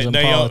decisions in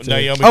politics.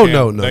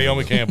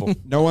 Naomi Campbell.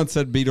 No one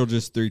said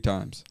Beetlejuice 3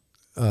 times.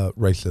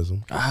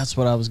 Racism. That's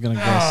what I was going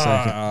to guess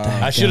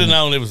second. I should have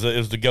known it was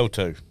the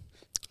go-to.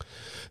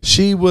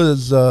 She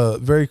was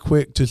very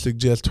quick to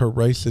suggest her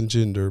race and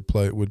gender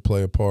would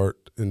play a part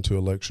into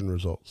election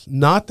results.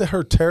 Not that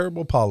her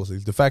terrible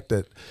policies, the fact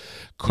that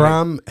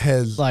crime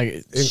has Like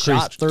increased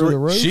shot through the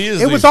roof.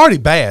 It was already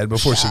bad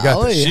before she got there.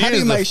 Golly, She how do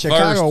you is the make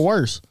Chicago first-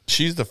 worse?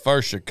 She's the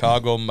first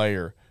Chicago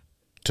mayor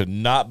to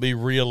not be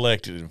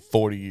reelected in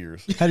 40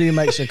 years. How do you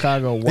make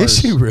Chicago Is worse?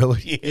 she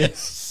really?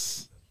 Yes.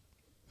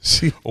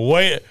 She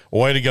Way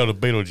to go to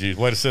Beetlejuice.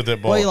 Way to set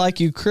that bar. Well,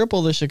 you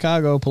cripple the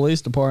Chicago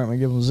Police Department,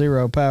 give them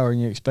zero power, and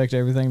you expect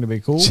everything to be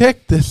cool.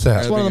 check this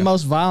out. It's one of the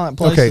most violent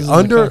places Okay, in the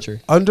under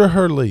country. under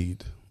her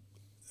lead,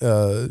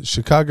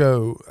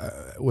 Chicago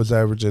was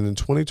averaging in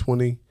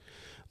 2020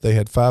 they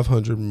had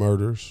 500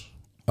 murders.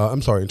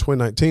 I'm sorry, in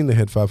 2019 they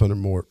had 500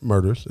 more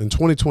murders. In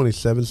 2020,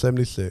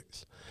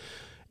 776.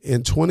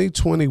 In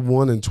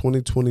 2021 and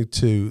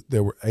 2022,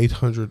 there were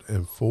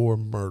 804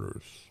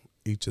 murders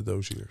each of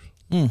those years.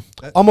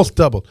 Almost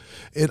doubled.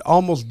 It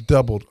almost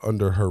doubled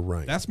under her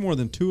reign. That's more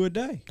than 2 a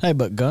day. Hey,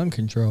 but gun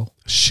control.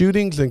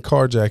 Shootings and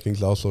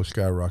carjackings also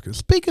skyrocketed.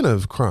 Speaking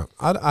of crime,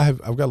 I've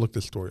got to look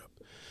this story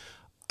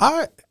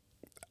up.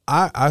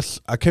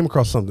 I came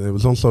across something. It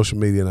was on social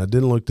media, and I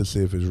didn't look to see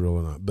if it's real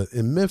or not. But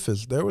in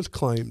Memphis, there was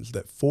claims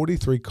that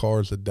 43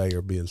 cars a day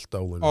are being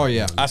stolen. Oh, right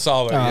yeah. now. I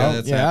saw that. Oh, Yeah.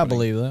 that's I happening.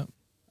 believe that.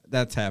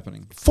 That's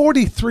happening.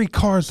 43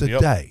 cars a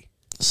Yep. day.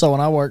 So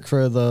when I worked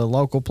for the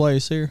local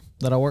place here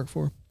that I work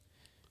for,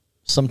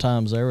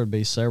 sometimes there would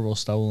be several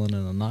stolen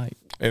in a night.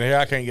 And here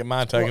I can't get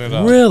mine taken at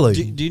all.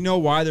 Really? Do you know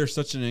why there's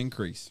such an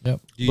increase?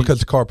 Yep. Do you-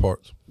 Because of car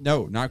parts.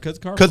 no, not because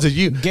car. Because of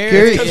you,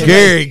 Gary-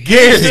 Gary.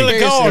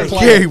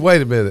 Gary,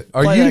 wait a minute.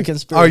 Are Play you? that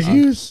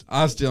conspiracy.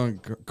 I'm stealing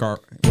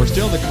car. We're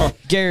stealing the car.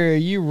 Gary, are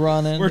you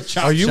running? We're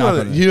chop Are you?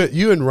 shopping.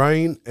 You and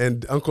Rain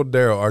and Uncle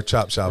Daryl are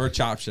chop shopping. We're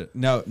chop shit.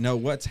 No.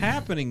 What's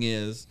happening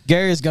is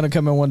Gary's going to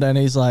come in one day and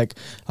he's like,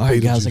 all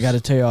right, guys, I got to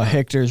tell y'all,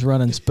 Hector's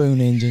running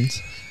spoon engines.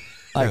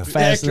 Like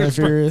Fast and the Hector's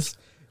Furious.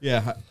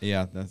 yeah.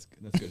 That's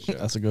a good show.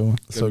 That's a good one.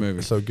 Good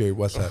movie. So Gary,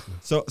 what's happening?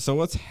 So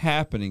what's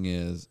happening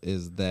is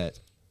that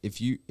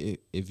if you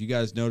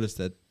guys notice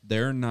that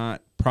they're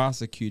not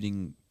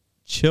prosecuting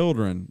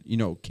children,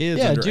 kids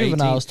Yeah, under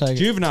juveniles 18, take it.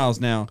 juveniles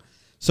now.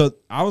 So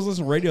I was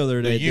listening to radio the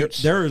other day.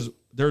 Utes.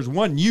 There's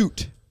one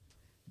Ute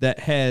that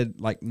had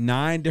like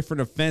 9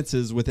 different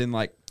offenses within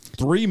like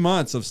 3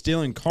 months of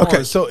stealing cars.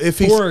 Okay, so if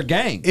he's for a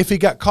gang, if he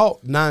got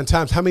caught 9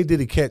 times, how many did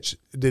he catch?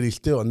 Did he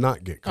still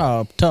not get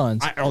caught? Oh,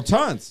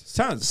 tons.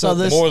 tons. So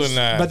this- More than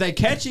that. But they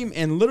catch him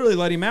and literally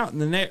let him out,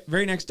 and the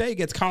very next day he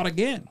gets caught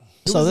again.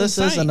 It So was this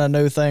insane. isn't a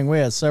new thing. We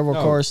had several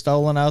No. cars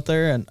stolen out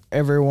there, and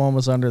everyone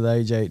was under the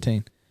age of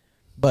 18.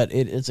 But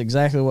it's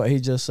exactly what he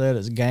just said.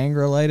 It's gang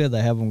related.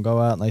 They have them go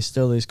out and they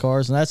steal these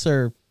cars, and that's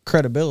their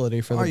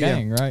credibility for the Oh, yeah.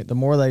 gang, right? The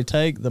more they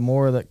take, the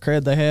more that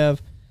cred they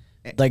have.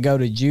 They go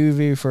to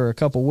juvie for a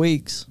couple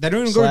weeks. They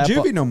don't even go to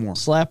juvie no more.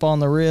 Slap on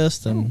the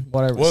wrist and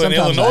whatever. Well, in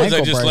Sometimes Illinois, an they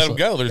ankle just let them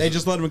bracelet. go. They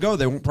just let them go.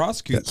 They won't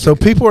prosecute. So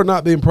people are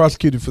not being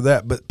prosecuted for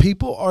that, but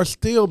people are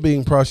still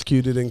being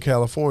prosecuted in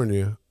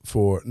California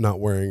for not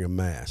wearing a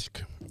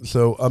mask.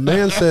 So a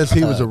man says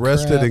he was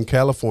arrested crap. in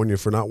California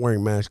for not wearing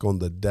a mask on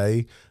the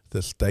day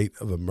the state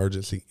of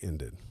emergency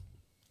ended.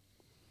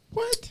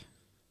 What?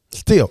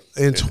 Still,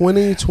 in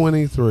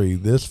 2023,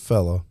 this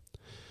fella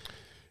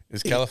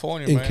It's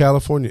California, in man.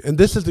 California, and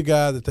this is the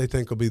guy that they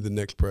think will be the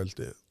next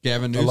president.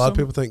 Gavin A Newsom? lot of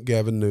people think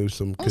Gavin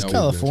Newsom. How's could be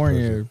the next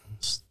California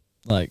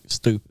like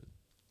stupid?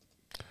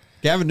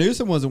 Gavin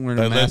Newsom wasn't wearing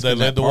a They mask. led in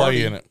that the party.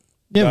 way in it.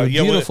 Yeah, but well,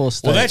 beautiful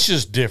state. Well, that's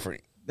just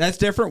different. That's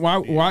different.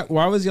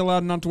 Why was he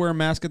allowed not to wear a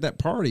mask at that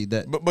party?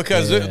 That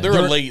Because they're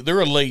elite.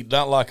 They're elite,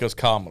 not like us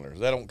commoners.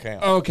 That don't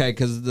count. okay,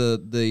 because the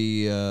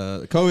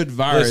COVID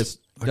virus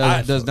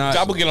does not.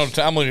 I'm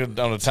gonna get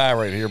on a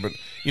tirade here, but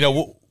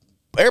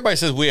everybody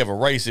says we have a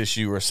race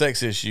issue or a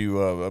sex issue.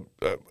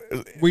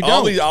 We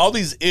all don't. All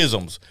these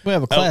isms. We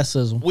have a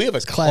classism. We have a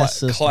It's class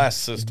system. class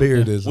system.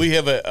 Beardism. We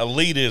have an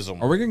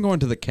elitism. Are we gonna go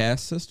into the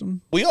caste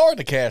system? We are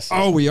the caste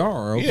system. Oh, we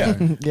are. Okay. Yeah.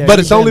 Yeah, But you've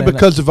it's only been in it.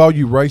 because of all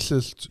you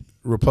racist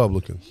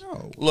Republicans.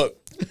 Look,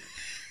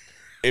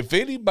 if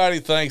anybody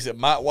thinks that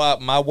my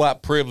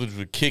white privilege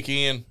would kick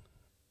in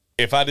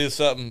if I did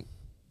something,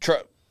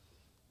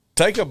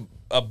 take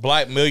a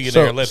black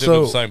millionaire and let them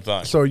do the same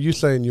thing. So are you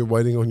saying you're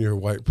waiting on your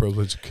white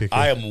privilege to kick in?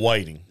 I am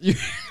waiting.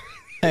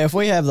 Hey, if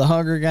we have the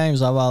Hunger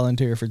Games, I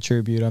volunteer for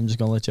tribute. I'm just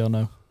gonna let y'all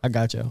know. I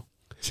got y'all.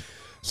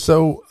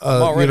 So,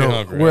 already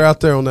hungry. we're out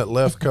there on that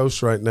left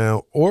coast right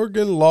now.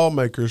 Oregon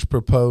lawmakers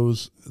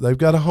propose, they've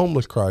got a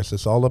homeless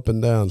crisis all up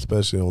and down,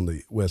 especially on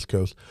the West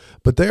Coast.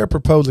 But they are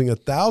proposing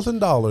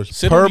 $1,000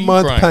 Send per them to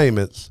month Ukraine.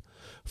 payments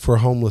for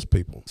homeless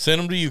people. Send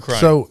them to Ukraine.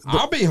 So,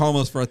 I'll be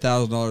homeless for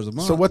 $1,000 a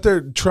month. so what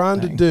they're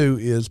trying to do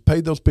is pay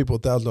those people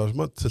 $1,000 a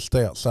month to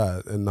stay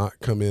outside and not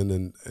come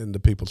in into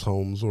people's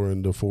homes or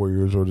into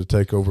foyers or to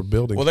take over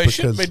buildings. well, they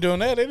shouldn't be doing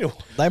that anyway.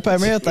 They pay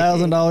me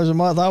 $1,000 a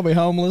month. I'll be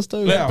homeless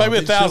too. Pay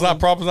me they $1,000. I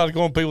promise not to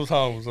go in people's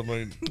homes. I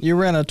mean, You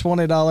rent a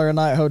 $20 a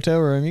night hotel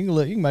room. You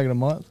can make it a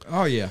month.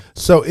 Oh yeah.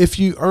 So if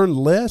you earn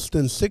less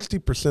than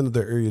 60% of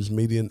their area's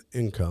median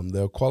income,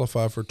 they'll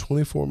qualify for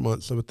 24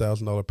 months of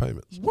 $1,000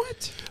 payments.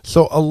 What?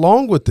 So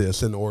along with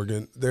this in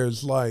Oregon,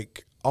 there's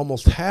like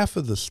almost half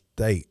of the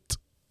state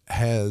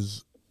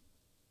has,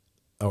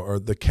 or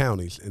the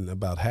counties in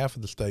about half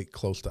of the state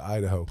close to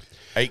Idaho,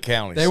 8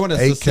 counties. They want to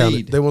 8 counties,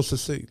 secede. they want to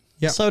secede.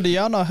 Yeah. So do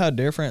y'all know how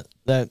different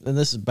that? And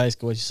this is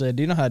basically what you said.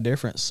 Do you know how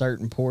different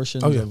certain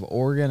portions of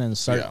Oregon and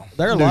certain? Yeah.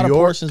 There are a New lot of York.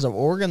 portions of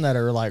Oregon that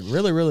are like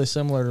really, really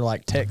similar to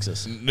like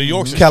Texas. New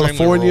York's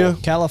California,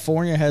 extremely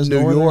California has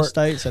New northern York,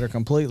 states that are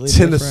completely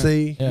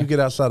Tennessee, different. Yeah. you get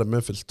outside of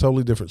Memphis,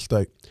 totally different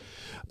state.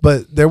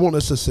 But they want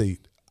to secede.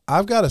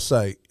 I've got to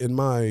say, in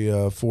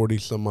my 40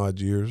 some odd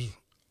years,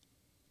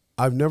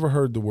 I've never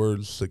heard the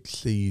word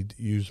succeed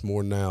used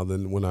more now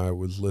than when I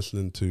was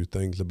listening to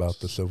things about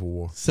the Civil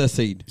War.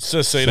 Secede.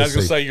 Succeed. I was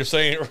going to say you're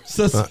saying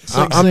it.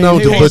 I'm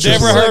known to He butcher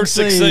never some- heard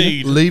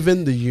succeed.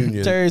 Leaving the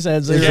Union. Terry's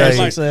had zero Is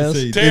a- success.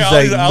 Succeed. Terry, Is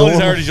all he's a all he's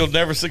normal- heard is you'll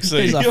never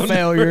succeed. He's a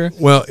failure.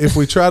 Well, if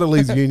we try to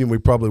leave the Union, we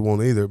probably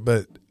won't either.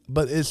 But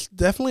it's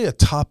definitely a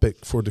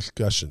topic for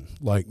discussion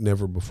like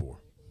never before.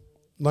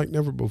 Like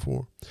never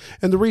before.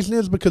 And the reason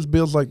is because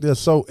bills like this.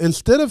 So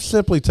instead of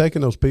simply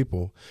taking those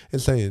people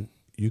and saying,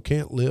 you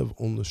can't live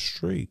on the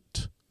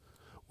street,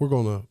 we're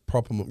going to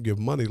prop them up and give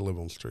money to live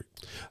on the street.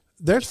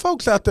 There's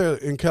folks out there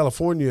in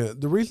California.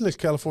 The reason it's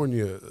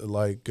California,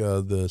 like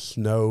the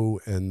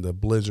snow and the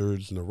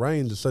blizzards and the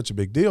rains is such a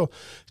big deal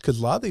because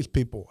a lot of these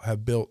people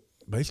have built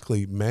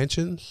basically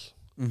mansions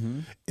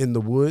in the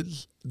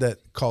woods that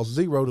cost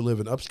zero to live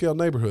in upscale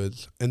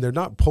neighborhoods, and they're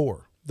not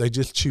poor. They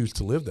just choose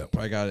to live that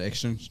way. I got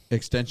an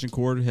extension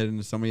cord heading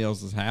to somebody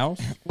else's house.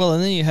 Well,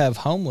 and then you have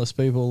homeless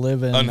people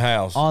living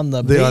Unhoused. on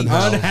the The beach.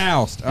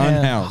 unhoused. And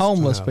Unhoused.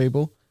 homeless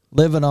people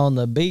living on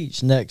the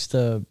beach next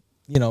to,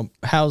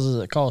 houses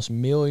that cost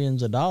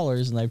millions of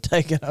dollars, and they've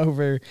taken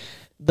over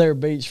their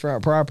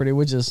beachfront property,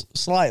 which is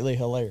slightly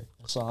hilarious,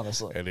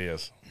 honestly. It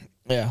is.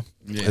 Yeah.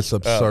 It's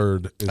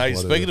absurd. is Hey,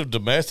 what it speaking is. of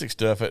domestic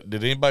stuff,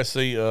 did anybody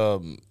see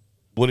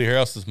Woody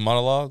Harrelson's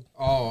monologue?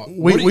 Oh,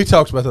 we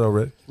talked about that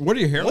already.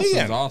 Woody Harrelson's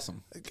When?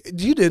 awesome.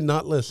 You did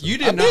not listen. You I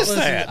did not missed listen.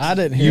 that. I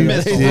didn't You hear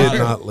missed that. a did lot.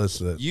 not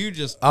listen to that. You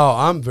just Oh,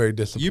 I'm very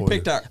disappointed. you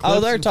picked out. Oh,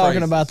 clips they're and talking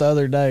phrases. about the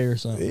other day or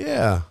something.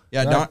 Yeah.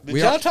 Yeah, Right. Don, Did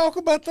we y'all talk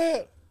about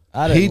that?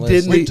 I didn't He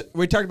listen. didn't.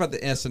 we talked about the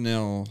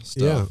SNL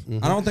stuff. Yeah,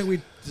 mhm. I don't think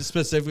we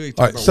specifically All talked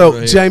right, about so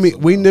Woody Jamie,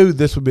 Harrelson, we though. knew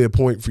this would be a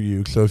point for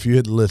you. So if you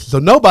had listened, so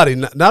nobody,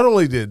 not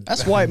only did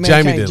That's White Man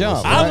Jamie Can't didn't Jump.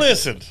 listen. I Right.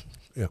 listened.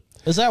 Yeah,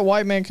 Is that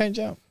White Man Can't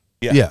Jump?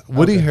 yeah.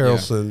 Woody Okay, yeah.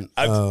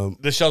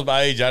 Harrelson. This shows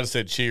my age. I just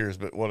said cheers,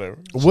 but whatever.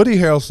 Woody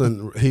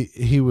Harrelson,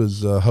 he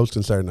was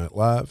hosting Saturday Night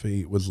Live.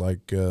 He was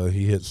like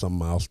he hit some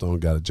milestone,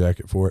 got a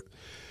jacket for it.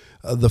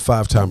 The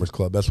Five Timers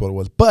Club, that's what it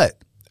was. But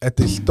at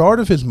the start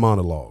of his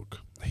monologue,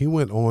 he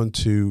went on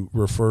to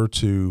refer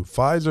to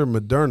Pfizer,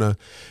 Moderna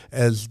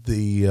as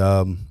the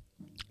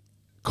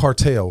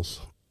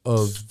cartels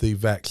of the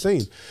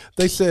vaccine.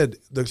 They said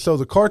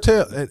the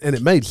cartel, and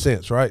it made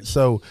sense, right?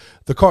 So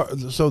the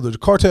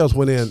cartels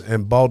went in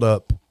and bought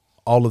up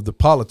all of the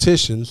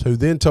politicians, who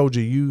then told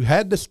you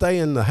had to stay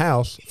in the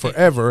house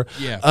forever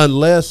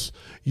unless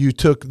you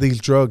took these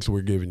drugs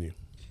we're giving you.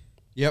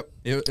 Yep,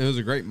 it was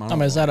a great monologue. I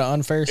mean, is that an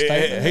unfair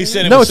statement? He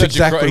said it No, was it's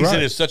such exactly he right.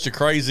 said it's such a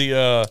crazy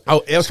that's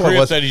what it script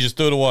was. that he just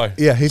threw it away.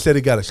 Yeah, he said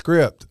he got a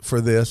script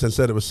for this and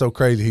said it was so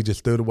crazy he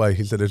just threw it away.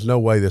 He said there's no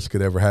way this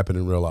could ever happen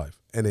in real life,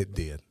 and it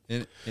did.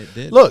 It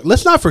did. Look,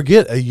 let's not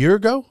forget, a year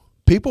ago,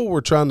 people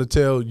were trying to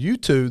tell you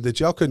two that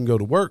y'all couldn't go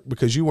to work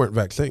because you weren't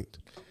vaccinated.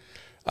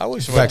 I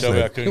wish somebody told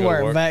me I couldn't You go to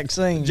weren't work.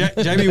 vaccinated.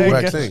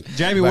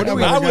 Jamie, what do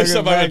we? I wish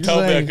somebody had told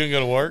me I vaccine. couldn't go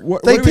to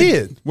work. They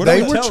did. What They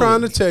do we were tell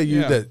trying them? to tell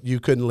you Yeah. that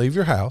you couldn't leave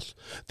your house,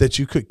 that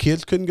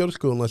kids couldn't go to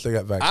school unless they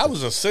got vaccinated. I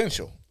was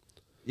essential.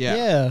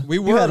 Yeah, we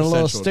you were had a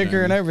little essential,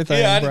 sticker and Jamie. everything.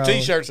 Yeah, I had a bro.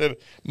 T-shirt that said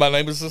my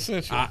name is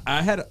essential.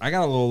 I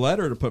got a little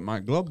letter to put in my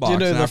glove box,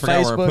 Did you do and the I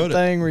forgot where I Facebook put it.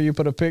 thing where you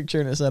put a picture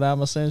and it said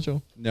 "I'm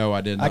essential"? No, I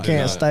did not. I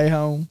can't stay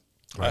home.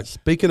 All right,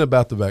 speaking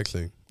about the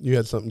vaccine, you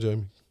had something,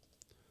 Jamie?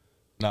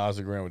 no, I was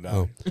agreeing with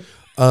Donnie.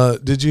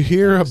 Did you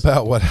hear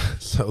about what?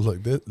 So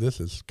look, this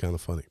is kind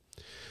of funny.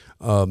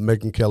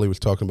 Megyn Kelly was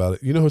talking about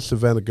it. You know who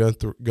Savannah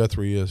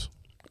Guthrie is?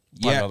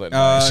 I know that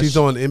name. She's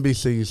on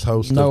NBC's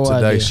host No of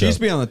Today idea. Show. She used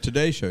to be on the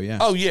Today Show. Yeah.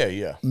 Oh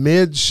yeah.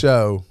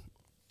 Mid-show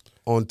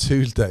on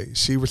Tuesday,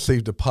 she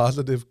received a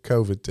positive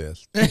COVID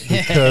test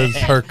because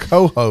her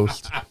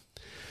co-host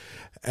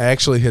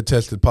actually had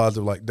tested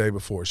positive like day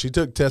before. She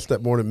took test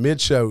that morning.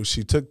 Mid-show,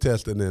 she took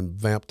test and then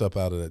vamped up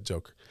out of that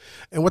joker.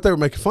 And what they were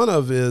making fun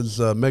of is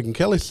Megyn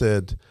Kelly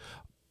said,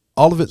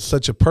 all of it's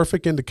such a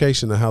perfect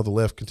indication of how the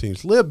left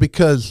continues to live,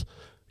 because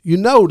you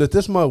know that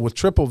this mother was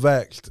triple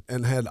vaxxed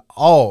and had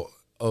all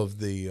of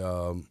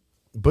the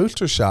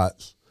booster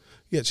shots,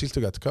 yet she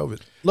still got the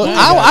COVID. Look,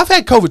 I've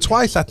had COVID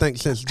twice, I think,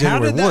 since How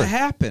January did that 1.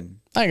 happen?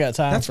 I ain't got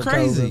time That's for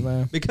crazy, COVID,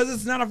 man. because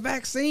it's not a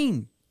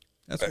vaccine.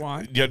 That's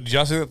why. Did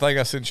y'all see that thing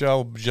I sent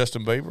y'all,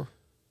 Justin Bieber?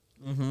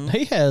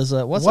 He has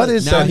What that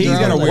is Now that? he's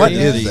got a What weird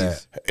is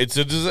disease. that? It's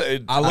a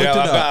disease. I looked it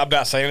up. I'm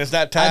not saying it's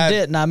not tied. I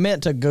didn't. I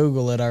meant to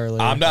Google it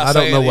earlier. I'm not I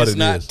don't saying know what it's it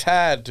not is.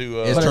 tied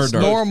to. It's but turned it's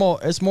dark. normal.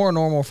 It's more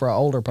normal for an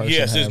older person.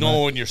 Yes, to it's have,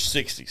 normal right? in your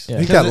 60s. Yeah.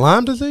 He got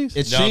Lyme disease?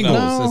 It's No, shingles,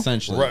 no.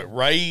 essentially.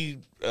 Ray.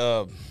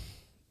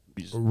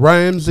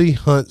 Ramsey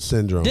Hunt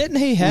syndrome. Didn't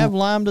he have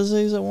Lyme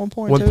disease at one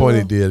point? One too, point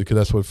he though? did, because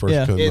that's what first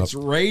Yeah. came It's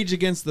up. Rage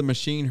Against the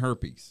Machine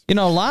herpes. You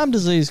know, Lyme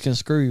disease can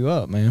screw you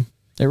up, man.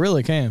 It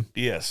really can.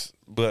 Yes,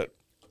 but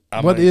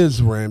What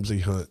is Ramsey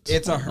Hunt?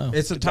 It's a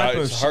type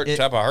of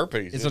type of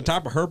herpes. It's a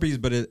type of herpes,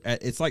 but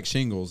it's like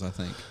shingles, I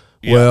think.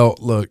 Yeah. Well,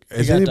 look,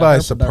 is got the anybody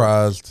herpes.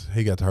 surprised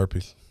he got the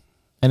herpes?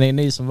 And he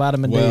needs some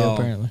vitamin D, Well,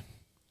 apparently.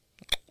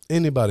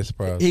 Anybody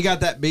surprised? He got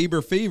that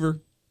Bieber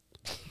fever.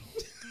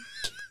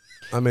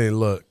 I mean,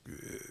 look,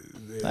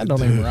 That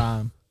don't even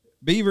rhyme.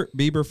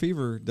 Bieber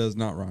fever does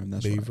not rhyme.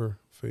 That's right. Beaver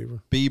fever.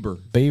 Bieber.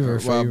 Beaver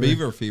Well, fever.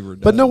 Beaver fever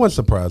does. But no one's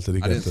surprised that he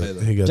got didn't say that.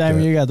 that. He got Jamie,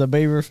 that. you got the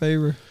beaver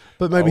fever.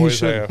 But maybe he Always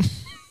should. have.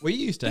 We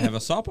used to have a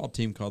softball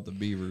team called the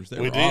Beavers. They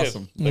We were did.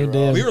 awesome. They We were did.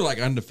 awesome. We were like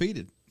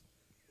undefeated.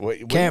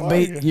 You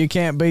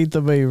can't beat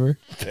the beaver.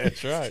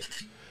 That's right.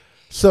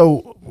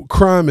 So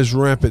crime is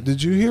rampant.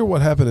 Did you hear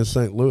what happened in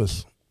St.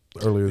 Louis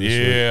earlier this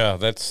week? Yeah,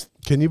 that's.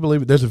 Can you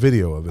believe it? There's a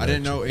video of it. I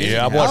didn't know. anything.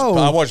 Yeah,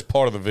 I watched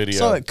part of the video.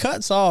 So it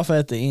cuts off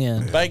at the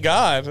end. Thank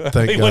God.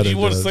 Thank God you it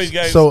want to does. see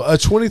guys? So a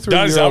Donnie's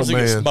 23-year-old obviously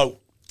getting man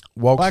smoked.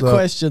 walks I up.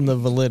 question the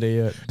validity.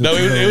 No,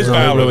 it was No,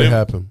 valid. it really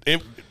happened.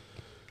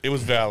 It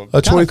was valid.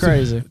 A Kinda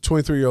crazy.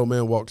 23-year-old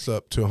man walks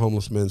up to a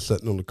homeless man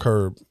sitting on the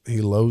curb. He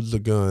loads the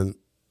gun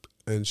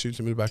and shoots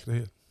him in the back of the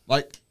head.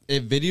 Like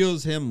it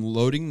videos him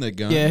loading the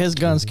gun. Yeah, his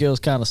gun skills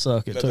kind of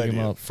suck. It That took they him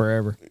did. up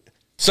forever.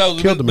 So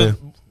Killed the man.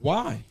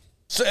 Why?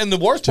 So, and the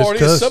worst Just part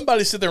 'cause. is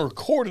somebody said they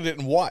recorded it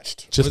and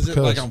watched. Just Was because.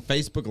 it like on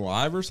Facebook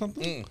Live or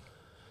something?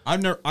 I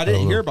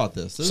didn't hear about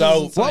this. This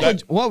So, is insane.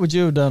 What would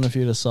you have done if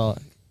you'd have saw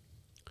it?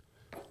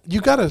 You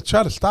got to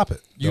try to stop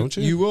it, don't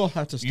you? You will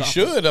have to stop. You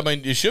should. I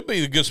mean, it should be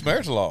the Good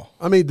Samaritan law.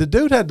 I mean, the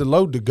dude had to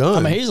load the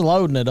gun. I mean, he's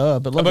loading it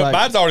up. It I looked mean, like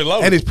mine's already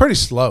loaded. and he's pretty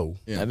slow.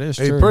 Yeah. that is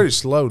He's true. pretty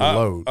slow to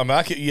load. I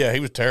mean, he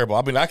was terrible.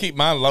 I mean, I keep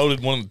mine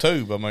loaded one in the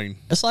tube. I mean,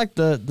 It's like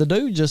the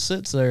dude just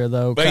sits there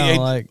though, But kind he-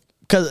 of like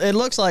because it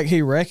looks like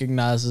he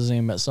recognizes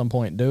him at some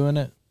point doing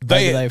it.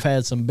 They- They've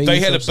had some beef. they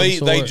had of a some beat.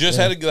 They sort, just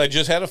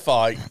yeah. had a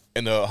fight,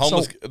 and the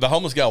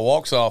homeless guy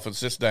walks off and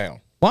sits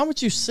down. Why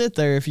would you sit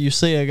there if you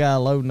see a guy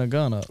loading a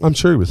gun up? I'm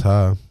sure he was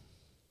high.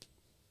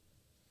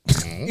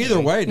 Either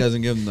way, it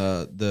doesn't give him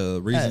the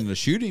reason to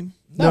shoot him.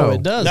 No, No,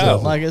 it doesn't. no.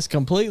 Like it's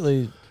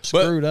completely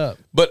screwed up.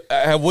 But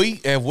have we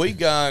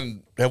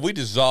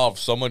dissolved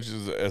so much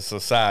as a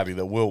society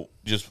that we'll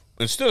just,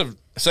 instead of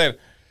saying,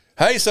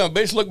 "Hey, son of a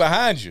bitch, look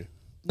behind you,"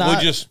 No, we'll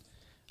just.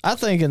 I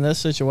think in this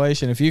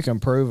situation, if you can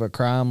prove a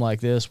crime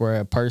like this where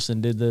a person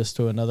did this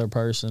to another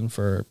person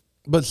for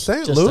But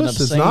St. Just an Louis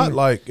is obscene- not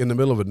like in the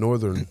middle of a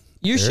northern.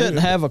 you area. shouldn't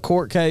have a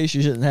court case.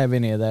 You shouldn't have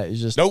any of that. You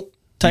just Nope.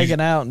 taken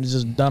out and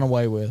just done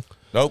away with.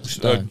 Nope.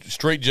 done.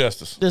 Street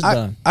justice. Just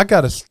done. I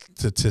got a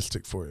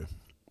statistic for you.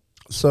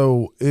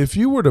 So, if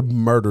you were to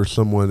murder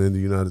someone in the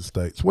United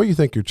States, what do you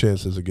think your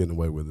chances of getting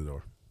away with it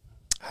are?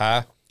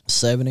 High.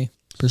 70%.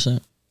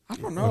 I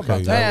don't know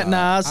Okay, about that.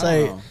 I'd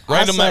say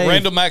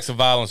Random acts of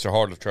violence are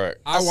hard to track.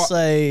 I'd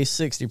say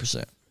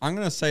 60%. I'm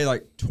gonna say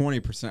like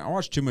 20%. I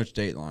watch too much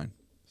Dateline,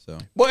 so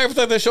Well,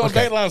 everything they show on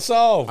Dateline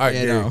solved. All right,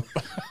 you Gary. know.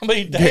 I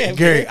mean, damn,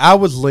 Gary, I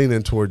was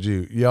leaning towards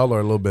you. Y'all are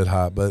a little bit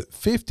high, but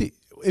 50.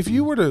 If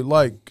you were to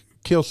like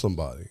kill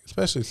somebody,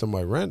 especially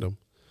somebody random,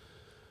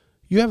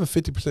 you have a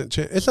 50%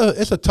 chance.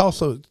 It's a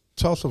toss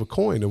of a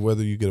coin of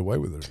whether you get away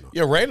with it or not.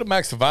 Yeah, random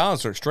acts of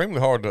violence are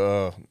extremely hard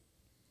to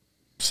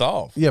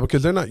solve. Yeah,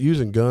 because they're not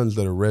using guns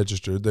that are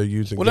registered. They're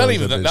using Well, guns not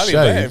even that have that.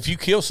 been shaved. If you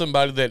kill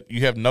somebody that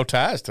you have no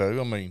ties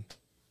to, I mean,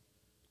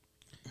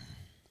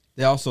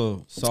 they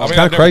also solve.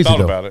 kinda I've never crazy, thought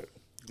though. about it.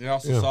 They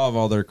also solve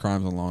all their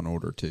crimes on Law and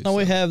Order too. No,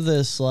 we so. have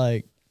this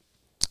like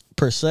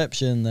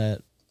perception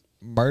that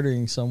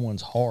murdering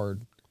someone's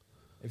hard.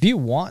 If you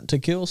want to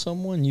kill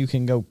someone, you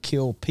can go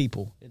kill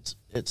people.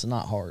 It's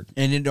not hard.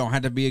 And it don't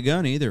have to be a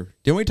gun either.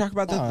 Didn't we talk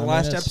about that No, I the mean,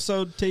 last that's-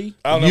 episode, T?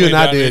 I don't know You if and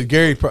he I done did. it.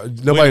 Gary,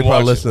 nobody watch probably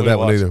it. listened to We that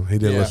one watch either. it. He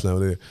didn't Yeah. listen to that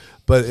one either.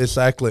 But it's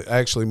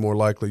actually more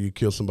likely you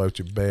kill somebody with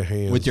your bare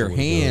hands. With your than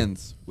a gun.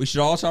 hands. We should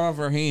all talk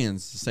about our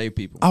hands to save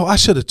people. Oh, I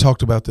should have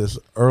talked about this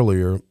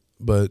earlier,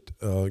 but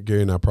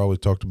Gary and I probably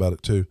talked about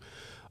it too.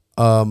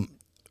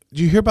 Did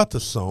you hear about the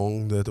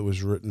song that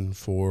was written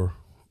for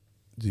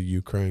the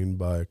Ukraine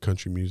by a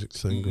country music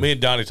singer? Me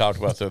and Donnie talked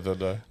about that the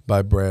other day.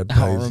 By Brad I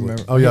don't Paisley.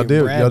 remember. Oh, y'all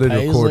did. Brad Y'all did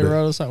Paisley record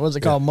wrote it. a song. What's it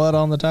called? Mud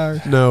on the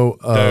Tires? No,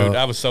 Dude,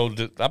 I was so.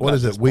 what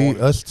is it? We,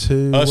 us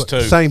two, Us What-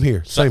 two. Same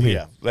here. Same here.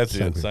 Yeah, that's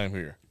Same it. here. Same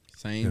here.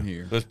 Same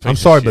here. This piece I'm of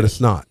sorry, but shit.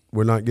 it's not.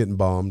 We're not getting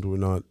bombed. We're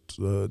not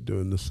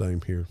doing the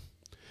same here.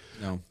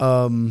 No.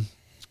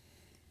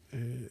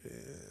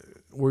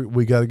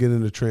 We got to get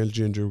into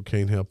transgender. We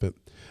can't help it.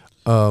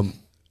 Oh,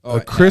 A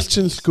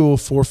Christian school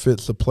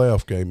forfeits a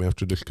playoff game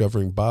after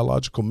discovering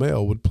biological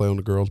male would play on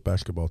the girls'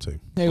 basketball team.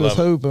 He was Love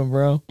it. hooping,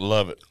 bro.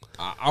 Love it.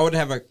 I would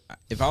have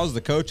if I was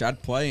the coach,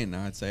 I'd play and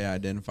I'd say I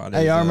identified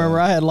Hey, as. I remember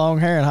I had long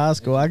hair in high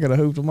school. I could have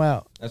hooped him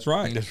out. That's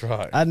right. That's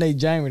right. I'd need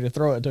Jamie to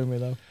throw it to me,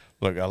 though.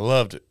 Look, I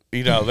loved it.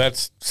 You know,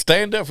 that's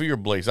stand up for your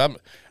beliefs.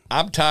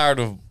 I'm tired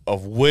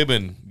of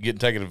women getting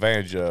taken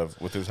advantage of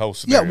with this whole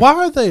scenario. Yeah, why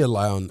are they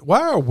allowing?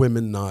 Why are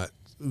women not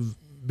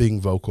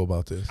being vocal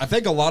about this? I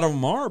think a lot of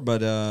them are,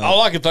 but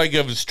All I can think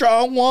of is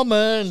strong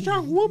woman.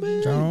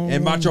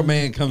 and Macho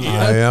Man comes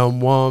I in. am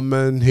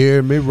woman,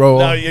 hear me roar.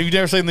 No, you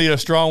never seen the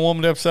strong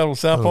woman episode on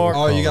South Park?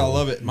 Oh, you gotta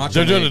love it. Macho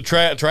They're doing Man.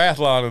 a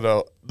triathlon,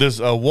 though. This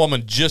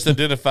woman just started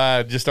to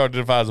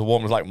identify as a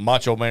woman. It's like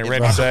Macho Man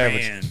Randy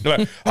Savage. They're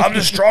like, I'm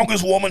the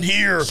strongest woman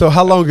here. So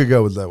how long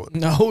ago was that one?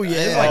 No, It's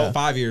yeah. like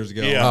 5 years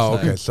ago. Yeah. Oh,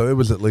 okay. So it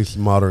was at least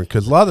modern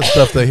because a lot of the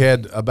stuff they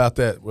had about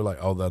that were like,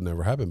 oh, that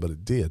never happened, but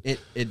it did.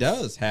 It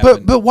does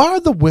happen. But why are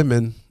the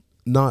women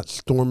not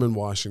storming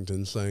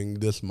Washington saying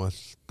this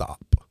must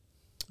stop?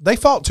 They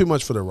fought too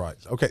much for their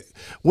rights. Okay,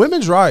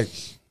 women's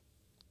rights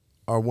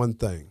are one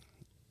thing,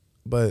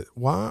 but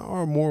why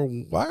are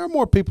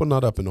more people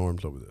not up in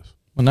arms over this?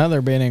 Well, now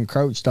they're being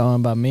encroached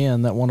on by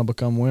men that want to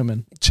become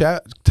women.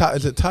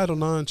 Is it Title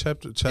 9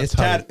 chapter? it's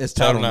Title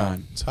Title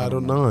 9. Title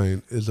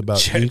 9 is about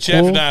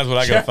Chapter 9 is what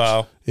I got to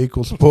file.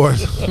 equal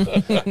sports,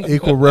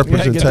 equal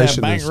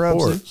representation in bankruptcy.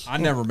 sports. I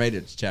never made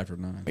it to Chapter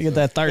 9. Let me get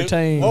that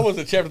 13. What was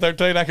it, Chapter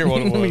 13? I can't remember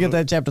what it was. Let me get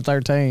that chapter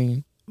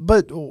 13.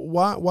 But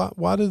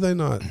why do they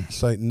not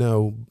say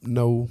no?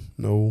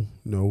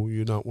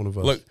 You're not one of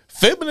us. Look,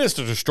 feminists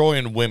are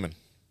destroying women.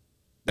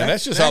 And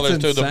that's just all That's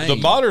there's to it. The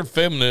insane. modern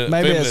feminist.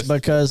 Maybe feminists, it's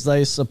because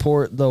they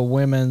support the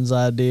women's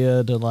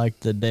idea to like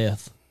the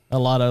death. A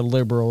lot of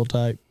liberal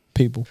type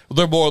people.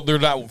 they're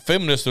not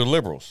feminists, they're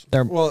liberals.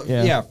 They're Well,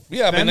 yeah.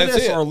 Yeah, I mean, that's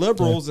Feminists it. are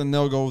liberals, and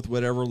they'll go with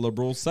whatever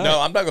liberals say.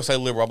 No, I'm not going to say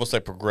liberal. I'm going to say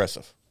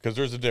progressive because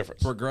there's a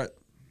difference.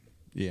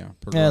 Yeah, that's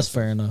progressive.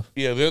 fair enough.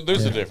 Yeah,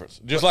 there's a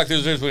difference. Just like there's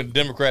a difference between a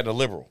Democrat and a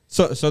liberal.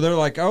 So they're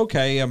like,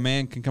 okay, a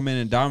man can come in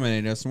and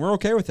dominate us, and we're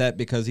okay with that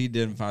because he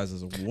identifies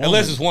as a woman.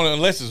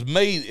 Unless it's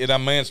me and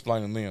I'm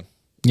mansplaining then.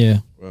 Yeah.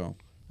 well,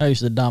 I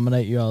used to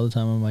dominate you all the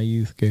time in my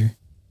youth, Gary.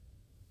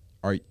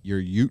 are your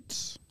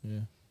Utes? Yeah.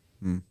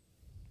 Hmm.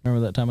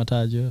 Remember that time I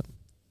tied you up?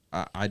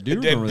 I do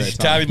remember that Tied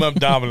time. him up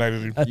and dominated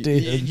him. I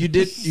did. You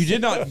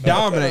did not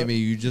dominate me.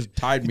 You just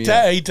tied me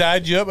up. He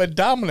tied you up and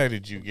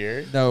dominated you,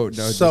 Gary. No,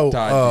 So, just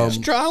tied me up.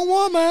 Strong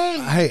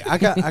woman. Hey, I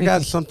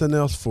got something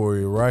else for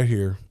you right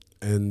here,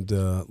 and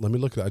let me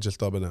look at it. I just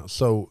thought about it now.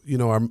 So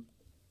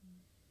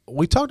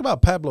we talked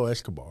about Pablo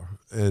Escobar,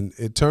 and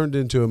it turned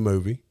into a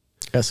movie.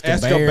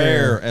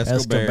 Escobar. I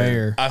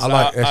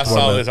like saw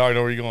Escobar. this. I already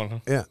know where you're going. Huh?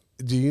 Yeah.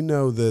 Do you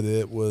know that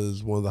it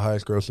was one of the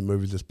highest grossing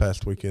movies this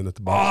past weekend at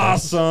the box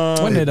office?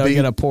 Awesome. When did I beat-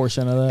 get a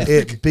portion of that?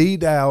 It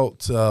beat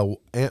out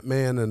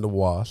Ant-Man and the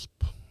Wasp.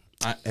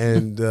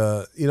 And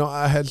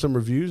I had some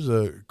reviews.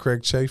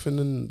 Craig Chafin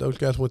and those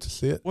guys went to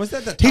see it. Was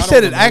that the He title said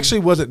of it the movie? actually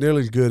wasn't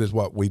nearly as good as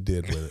what we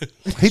did with it.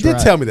 He did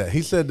right. tell me that.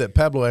 He said that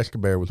Pablo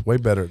Escobar was way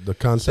better, the Then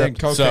concept.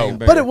 Cocaine So-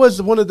 Bear. But it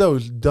was one of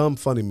those dumb,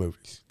 funny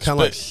movies. Kind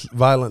of like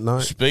Violent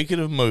Night. Speaking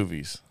of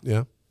movies,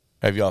 Yeah.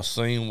 have y'all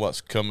seen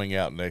what's coming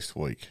out next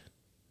week?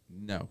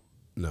 No.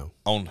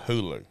 On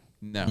Hulu.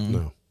 No.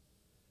 No.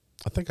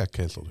 I think I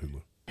canceled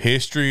Hulu.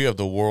 History of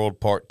the World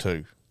Part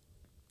 2.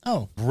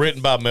 Oh.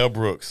 Written by Mel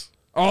Brooks.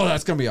 Oh,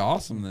 that's gonna be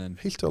awesome then.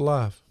 He's still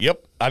alive.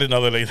 Yep, I didn't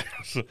know that either.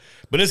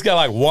 But it's got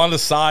like Wanda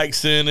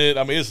Sykes in it.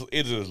 I mean,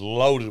 it is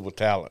loaded with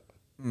talent.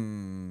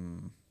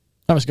 I'm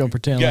just gonna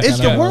pretend. Yeah, like Is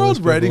I know the all world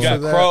these ready people.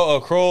 for Got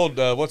that?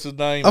 Kroll, what's his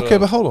name? Okay,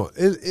 but hold on.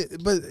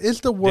 But is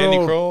the Danny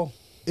world? Kroll?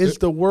 Is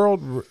the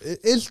world?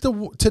 Is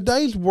the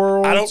today's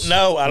world? I don't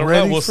know.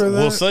 ready We'll for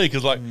that? see.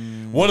 Because like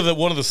one of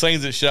the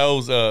scenes that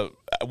shows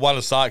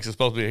Wanda Sykes is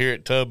supposed to be here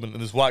at Tubman,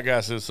 and this white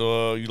guy says,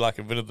 "So you like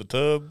invented the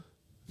tub?"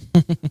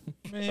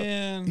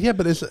 Man. Yeah,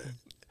 but it's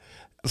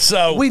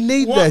So we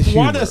need that humor.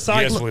 Wanda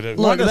Sykes, Yes, we do.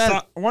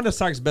 Wanda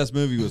Sykes' best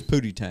movie was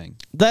Pootie Tang.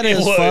 That It is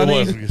was- it funny.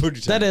 was.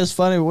 Pootie That Tang. is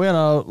funny. We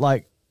know,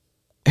 like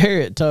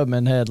Harriet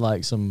Tubman had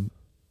like some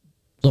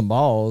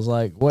balls.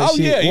 Like what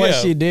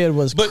she did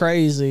was But,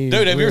 crazy.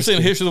 dude, have you ever seen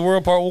risky. History of the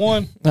World Part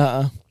 1?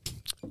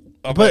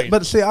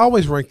 But see, I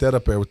always rank that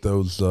up there with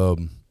those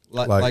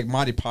Like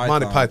Monty Python.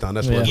 Monty Python.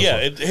 That's what. yeah,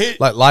 it's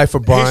like Life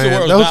of Brian. History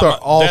of the Those World's are not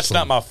awesome. That's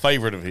not my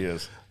favorite of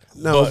his.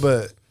 No,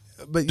 but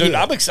Dude,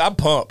 yeah. I'm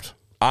pumped.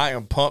 I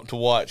am pumped to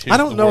watch. History I of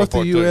don't the know World if the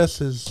Part 2.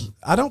 U.S. is.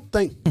 I don't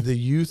think the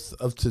youth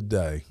of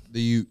today The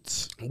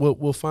Utes.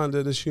 will find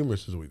it as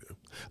humorous as we do.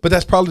 But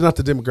that's probably not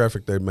the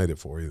demographic they made it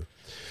for either.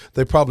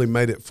 They probably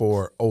made it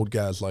for old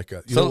guys like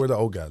us. You know, we're the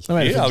old guys. I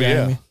made it for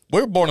Yeah. Jamie.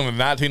 We were born in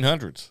the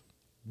 1900s.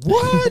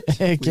 What?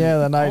 Heck yeah,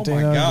 the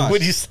 1900s. gosh.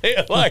 When you say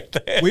it like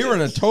that, We were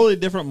in a totally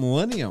different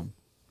millennium.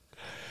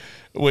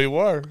 we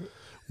were.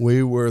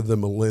 We were the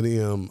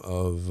millennium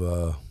of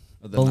Of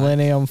the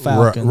Millennium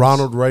Falcons.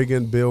 Ronald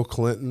Reagan, Bill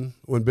Clinton.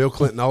 When Bill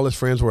Clinton, all his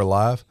friends were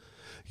alive.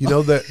 You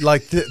know that,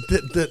 like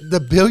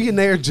the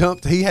billionaire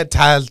jumped. He had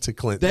ties to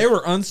Clinton. They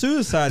were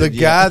unsuicided. The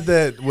guy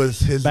that was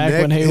his Back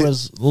neck, when he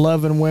was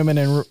loving women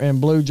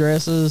in blue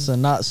dresses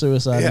and not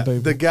suiciding yeah,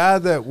 people. the guy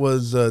that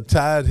was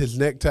tied his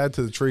neck tied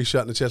to the tree,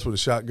 shot in the chest with a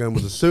shotgun,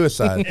 was a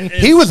suicide.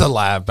 He was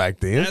alive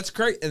back then. That's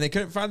great. And they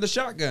couldn't find the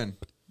shotgun.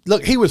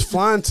 Look, he was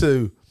flying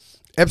to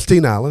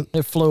Epstein Island.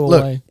 It flew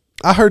Look, away.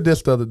 I heard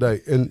this the other day,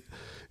 and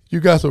you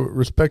guys will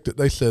respect it.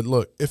 They said,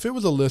 look, if it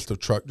was a list of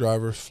truck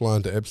drivers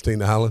flying to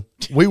Epstein Island,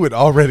 we would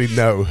already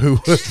know who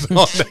was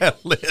on that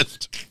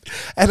list.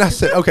 And I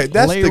said, okay,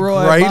 that's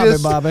Leroy the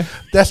greatest. Bobby.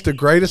 That's the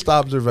greatest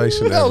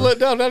observation No, ever.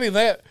 no, not even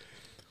that.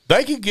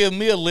 They could give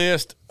me a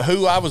list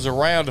who I was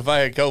around if I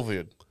had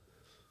COVID.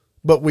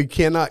 But we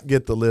cannot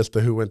get the list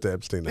of who went to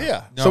Epstein Island.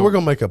 Yeah. So we're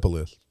going to make up a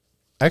list.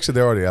 Actually,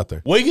 they're already out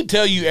there. We could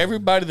tell you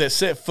everybody that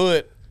set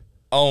foot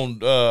on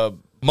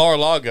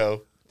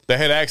Mar-a-Lago that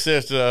had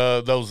access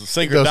to those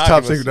secret Those top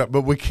documents. secret,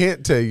 but we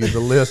can't tell you the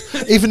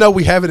list, even though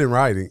we have it in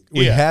writing.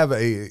 We Yeah. have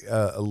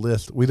a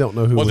list. We don't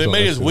know who. Well, was the on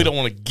main is Epstein we Island.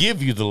 don't want to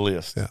give you the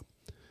list.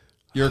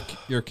 Yeah.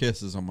 Your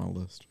kiss is on my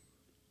list.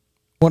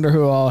 Wonder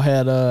who all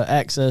had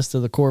access to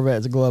the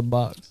Corvette's glove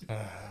box.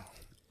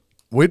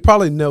 We'd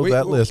probably know We-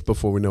 that list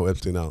before we know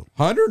Epstein Island.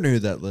 Hunter knew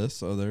that list,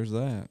 so there's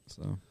that.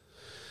 So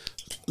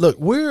Look,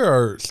 we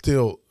are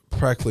still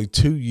practically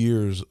 2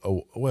 years.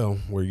 Well,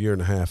 we're a year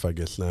and a half, I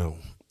guess now,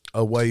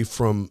 away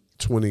from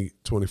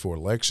 2024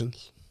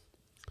 elections,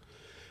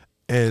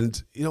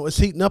 and it's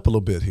heating up a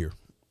little bit here.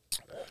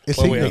 It's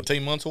Well, we're heating up.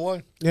 18 months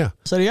away. Yeah.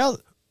 So do y'all?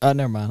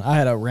 Never mind. I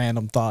had a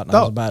random thought and I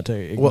was about to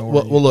ignore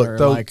Well, you, look, or,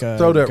 throw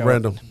that go.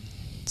 random.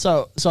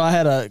 So I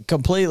had a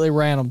completely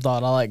random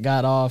thought. I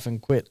got off and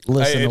quit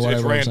listening Hey, to it's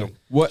whatever. I'm random. saying.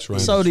 what?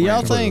 random. So do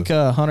y'all Random. think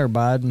Hunter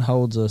Biden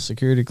holds a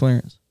security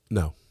clearance?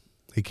 No,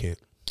 he can't.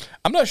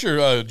 I'm not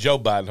sure Joe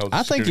Biden holds.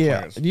 I a think security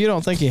clearance. you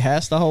don't think he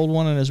has to hold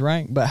one in his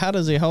rank, but how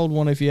does he hold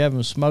one if you have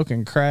him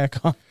smoking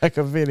crack on like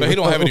a video? But he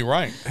don't have any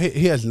rank.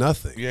 He has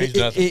nothing. Yeah, he's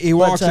nothing. He But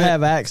walks to in.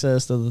 have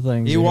access to the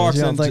things. He walks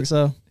You don't into- think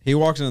so? He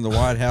walks into the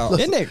White House.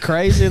 Isn't it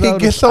crazy though?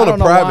 gets I on a don't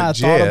know private why I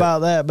jet. thought about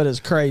that, but it's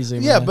crazy.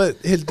 Yeah, man. but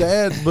his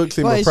dad books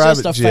him well, a he's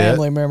private just a jet.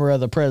 family member of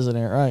the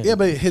president, right? Yeah,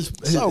 but his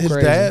So his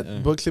crazy.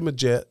 dad books him a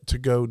jet to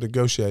go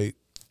negotiate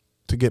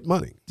to get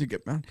money. to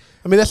get man.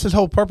 I mean, that's his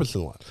whole purpose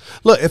in life.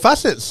 Look, if I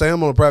sent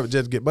Sam on a private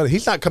jet to get money,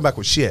 he's not come back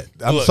with shit.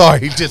 I'm Look. sorry,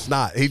 he's just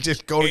not. He's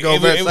just going to go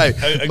over there and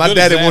say, a "My good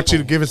daddy wants you example.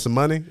 to give him some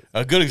money."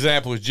 A good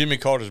example is Jimmy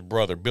Carter's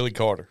brother, Billy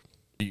Carter.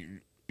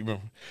 You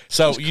remember?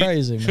 So That's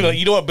crazy, man.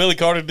 You know what Billy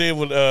Carter did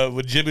when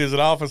Jimmy was in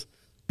office?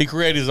 He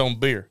created his own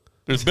beer.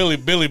 There's Billy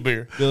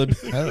beer. All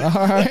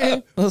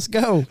right, let's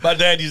go. My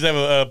dad used to have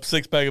a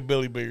 6-pack of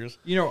Billy beers.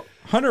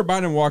 Hunter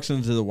Biden walks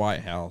into the White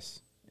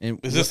House, and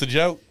Is this a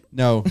joke?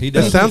 no, he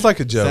doesn't. sounds like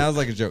a joke. Sounds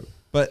like a joke.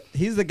 But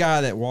he's the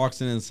guy that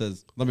walks in and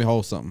says, "Let me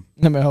hold something.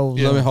 Let me hold.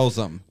 Let me hold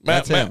something."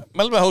 That's him. Man,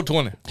 let me hold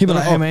 20. He be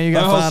like, "Hey man, you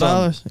got Let me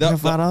hold $5? something. You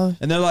got $5?"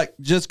 And they're like,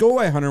 "Just go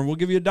away, Hunter. We'll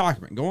give you a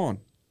document. Go on."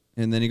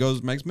 And then he goes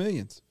and makes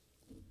millions.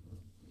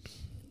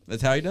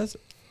 That's how he does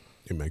it.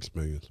 He makes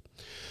millions.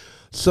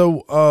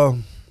 So,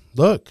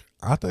 look,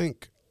 I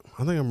think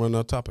I'm running out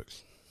of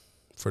topics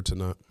for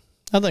tonight.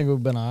 I think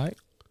we've been all right.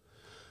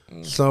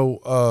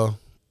 So,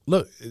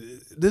 Look,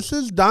 this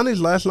is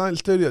Donnie's last night in the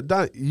studio.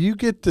 Donnie, you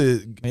get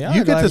to Yeah,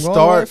 you get like to going away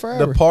start the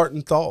forever.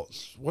 parting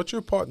thoughts. What's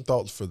your parting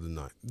thoughts for the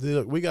night?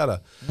 Look, we got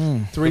a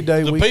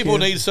 3-day The weekend. people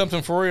need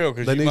something for real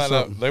because They you need might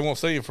something. not. They won't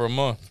see you for a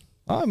month.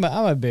 I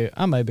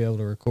may be able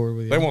to record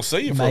with you. They won't see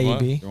you for a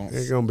month. Maybe.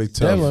 It's gonna be tough.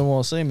 Definitely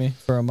won't see me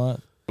for a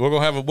month.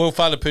 We'll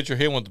find a picture of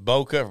him with the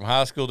bowl cut from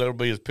high school. That'll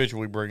be his picture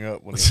we bring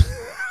up. When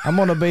I'm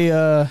gonna be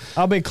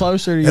I'll be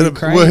closer to And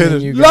Ukraine we'll hit than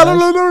it. you La, guys.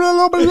 la, la, la,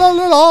 la, la,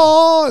 la,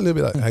 la, and they'll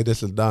be like, "Hey,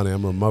 this is Donnie.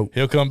 I'm remote."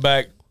 he'll come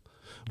back.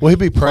 Well, he'll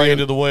be praying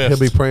to the west.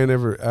 He'll be praying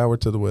every hour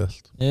to the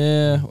west.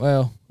 Yeah,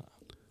 well,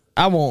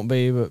 I won't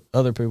be, but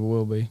other people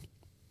will be.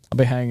 I'll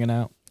be hanging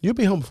out. You'll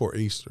be home before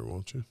Easter,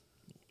 won't you?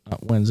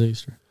 When's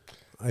Easter?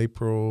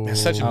 April.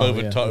 It's such a yeah.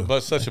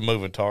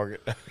 moving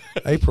target.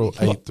 April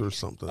 8th or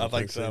something. I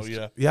think it's so. Easter.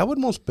 Yeah, Yeah, I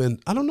wouldn't want to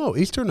spend. I don't know.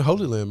 Easter in the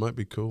Holy Land might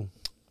be cool.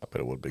 I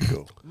bet it would be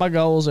cool. My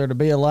goals are to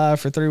be alive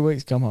for 3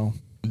 weeks, come home.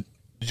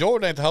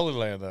 Jordan ain't the Holy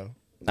Land though.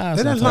 Nah,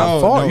 it's That is not not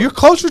No, far. no. You're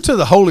closer to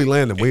the Holy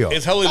Land than we are.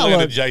 It's Holy Oh, Land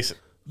look. adjacent.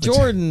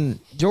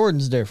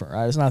 Jordan's different,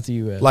 right? It's not the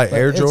U.S. Like But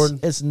Air it's- Jordan?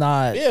 It's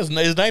not. Yeah, it's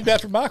named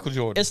after Michael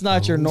Jordan. It's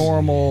not your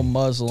normal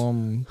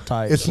Muslim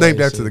type. It's named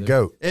place after the either.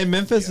 goat. And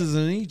Memphis is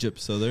in Egypt,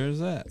 so there's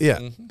that.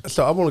 Yeah.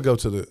 So I want to go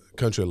to the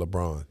country of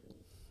LeBron.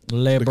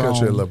 LeBron. The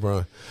country of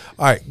LeBron.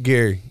 All right,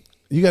 Gary,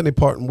 you got any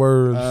parting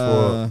words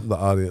Uh, for the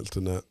audience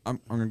tonight? I'm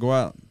gonna go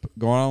out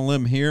on a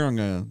limb here. I'm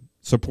gonna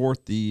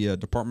support the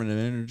Department of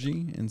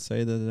Energy and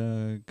say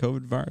that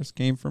COVID virus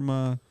came from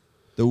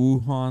the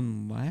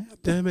Wuhan lab.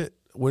 Damn it.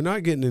 We're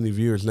not getting any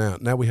viewers now.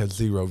 Now we have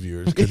 0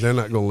 viewers because they're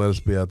not going to let us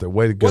be out there.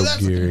 Way to go,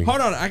 Gary. Hold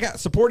on, I got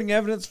supporting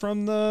evidence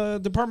from the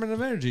Department of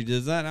Energy.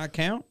 Does that not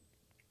count?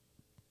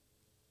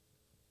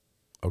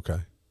 Okay.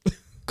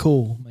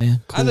 Cool,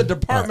 man. I have the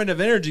Department of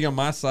Energy on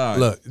my side.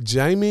 Look,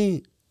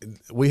 Jamie,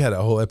 we had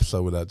a whole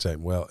episode without Jamie.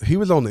 Well, he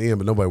was on the end,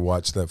 but nobody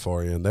watched that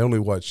far in. They only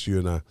watched you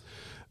and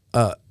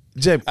I.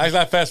 Jamie, Actually,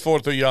 I fast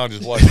forward through y'all and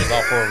just watch this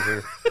all four of us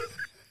here.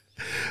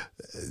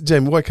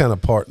 Jamie, what kind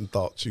of parting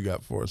thoughts you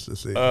got for us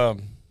this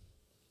evening?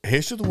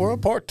 History of the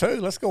World Part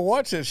 2. Let's go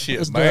watch that shit,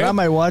 Let's do man. it. I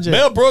may watch it.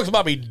 Mel Brooks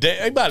might be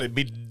dead. He might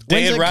be When's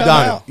dead it right come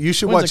now. out? You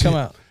should When's watch it come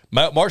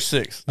out? March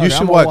 6th. You Okay, should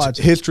I'm gonna watch watch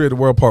it. History of the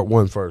World Part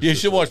 1 first. You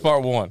should watch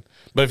Part 1.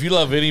 But if you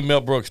love any Mel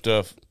Brooks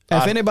stuff,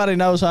 If anybody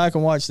knows how I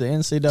can watch the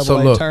NCAA So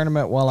look,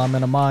 tournament while I'm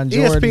in a Mine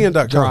Jordan,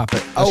 ESPN.com. drop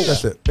it.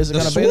 That's it. Is it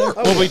going to be there?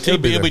 it'll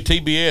be It'll be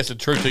TBS and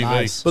True TV.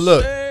 Nice. But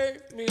look,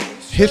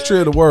 History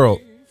of the World.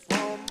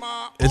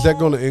 Is that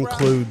going to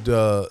include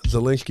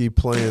Zelensky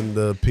playing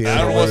the piano? I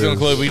don't know what's going to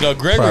include. But, you know,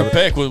 Gregory Private.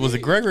 Peck, was it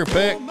Gregory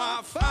Peck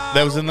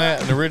that was in that,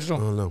 in the original?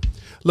 I don't know.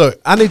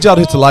 Look, I need y'all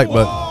to hit the like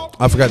button.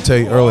 I forgot to tell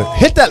you earlier.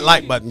 Hit that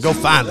like button. Go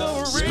find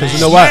us. Because you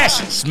know what?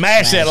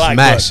 Smash that like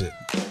Smash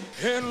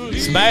button.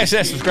 it. Smash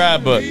that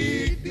subscribe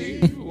button.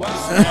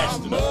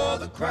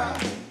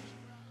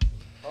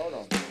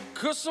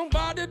 Cause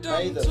somebody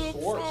done took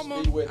from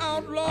an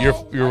outlaw.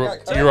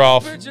 You're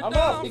off. I'm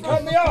off. He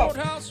cut me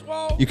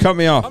off. You cut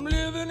me off. I'm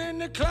living in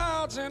the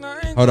clouds and I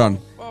ain't Hold on.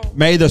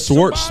 May the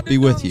Swartz be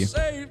with you.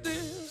 save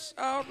this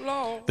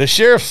outlaw. The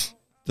sheriff's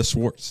The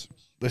Swartz.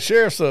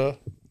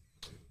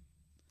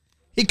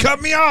 He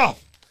cut me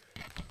off.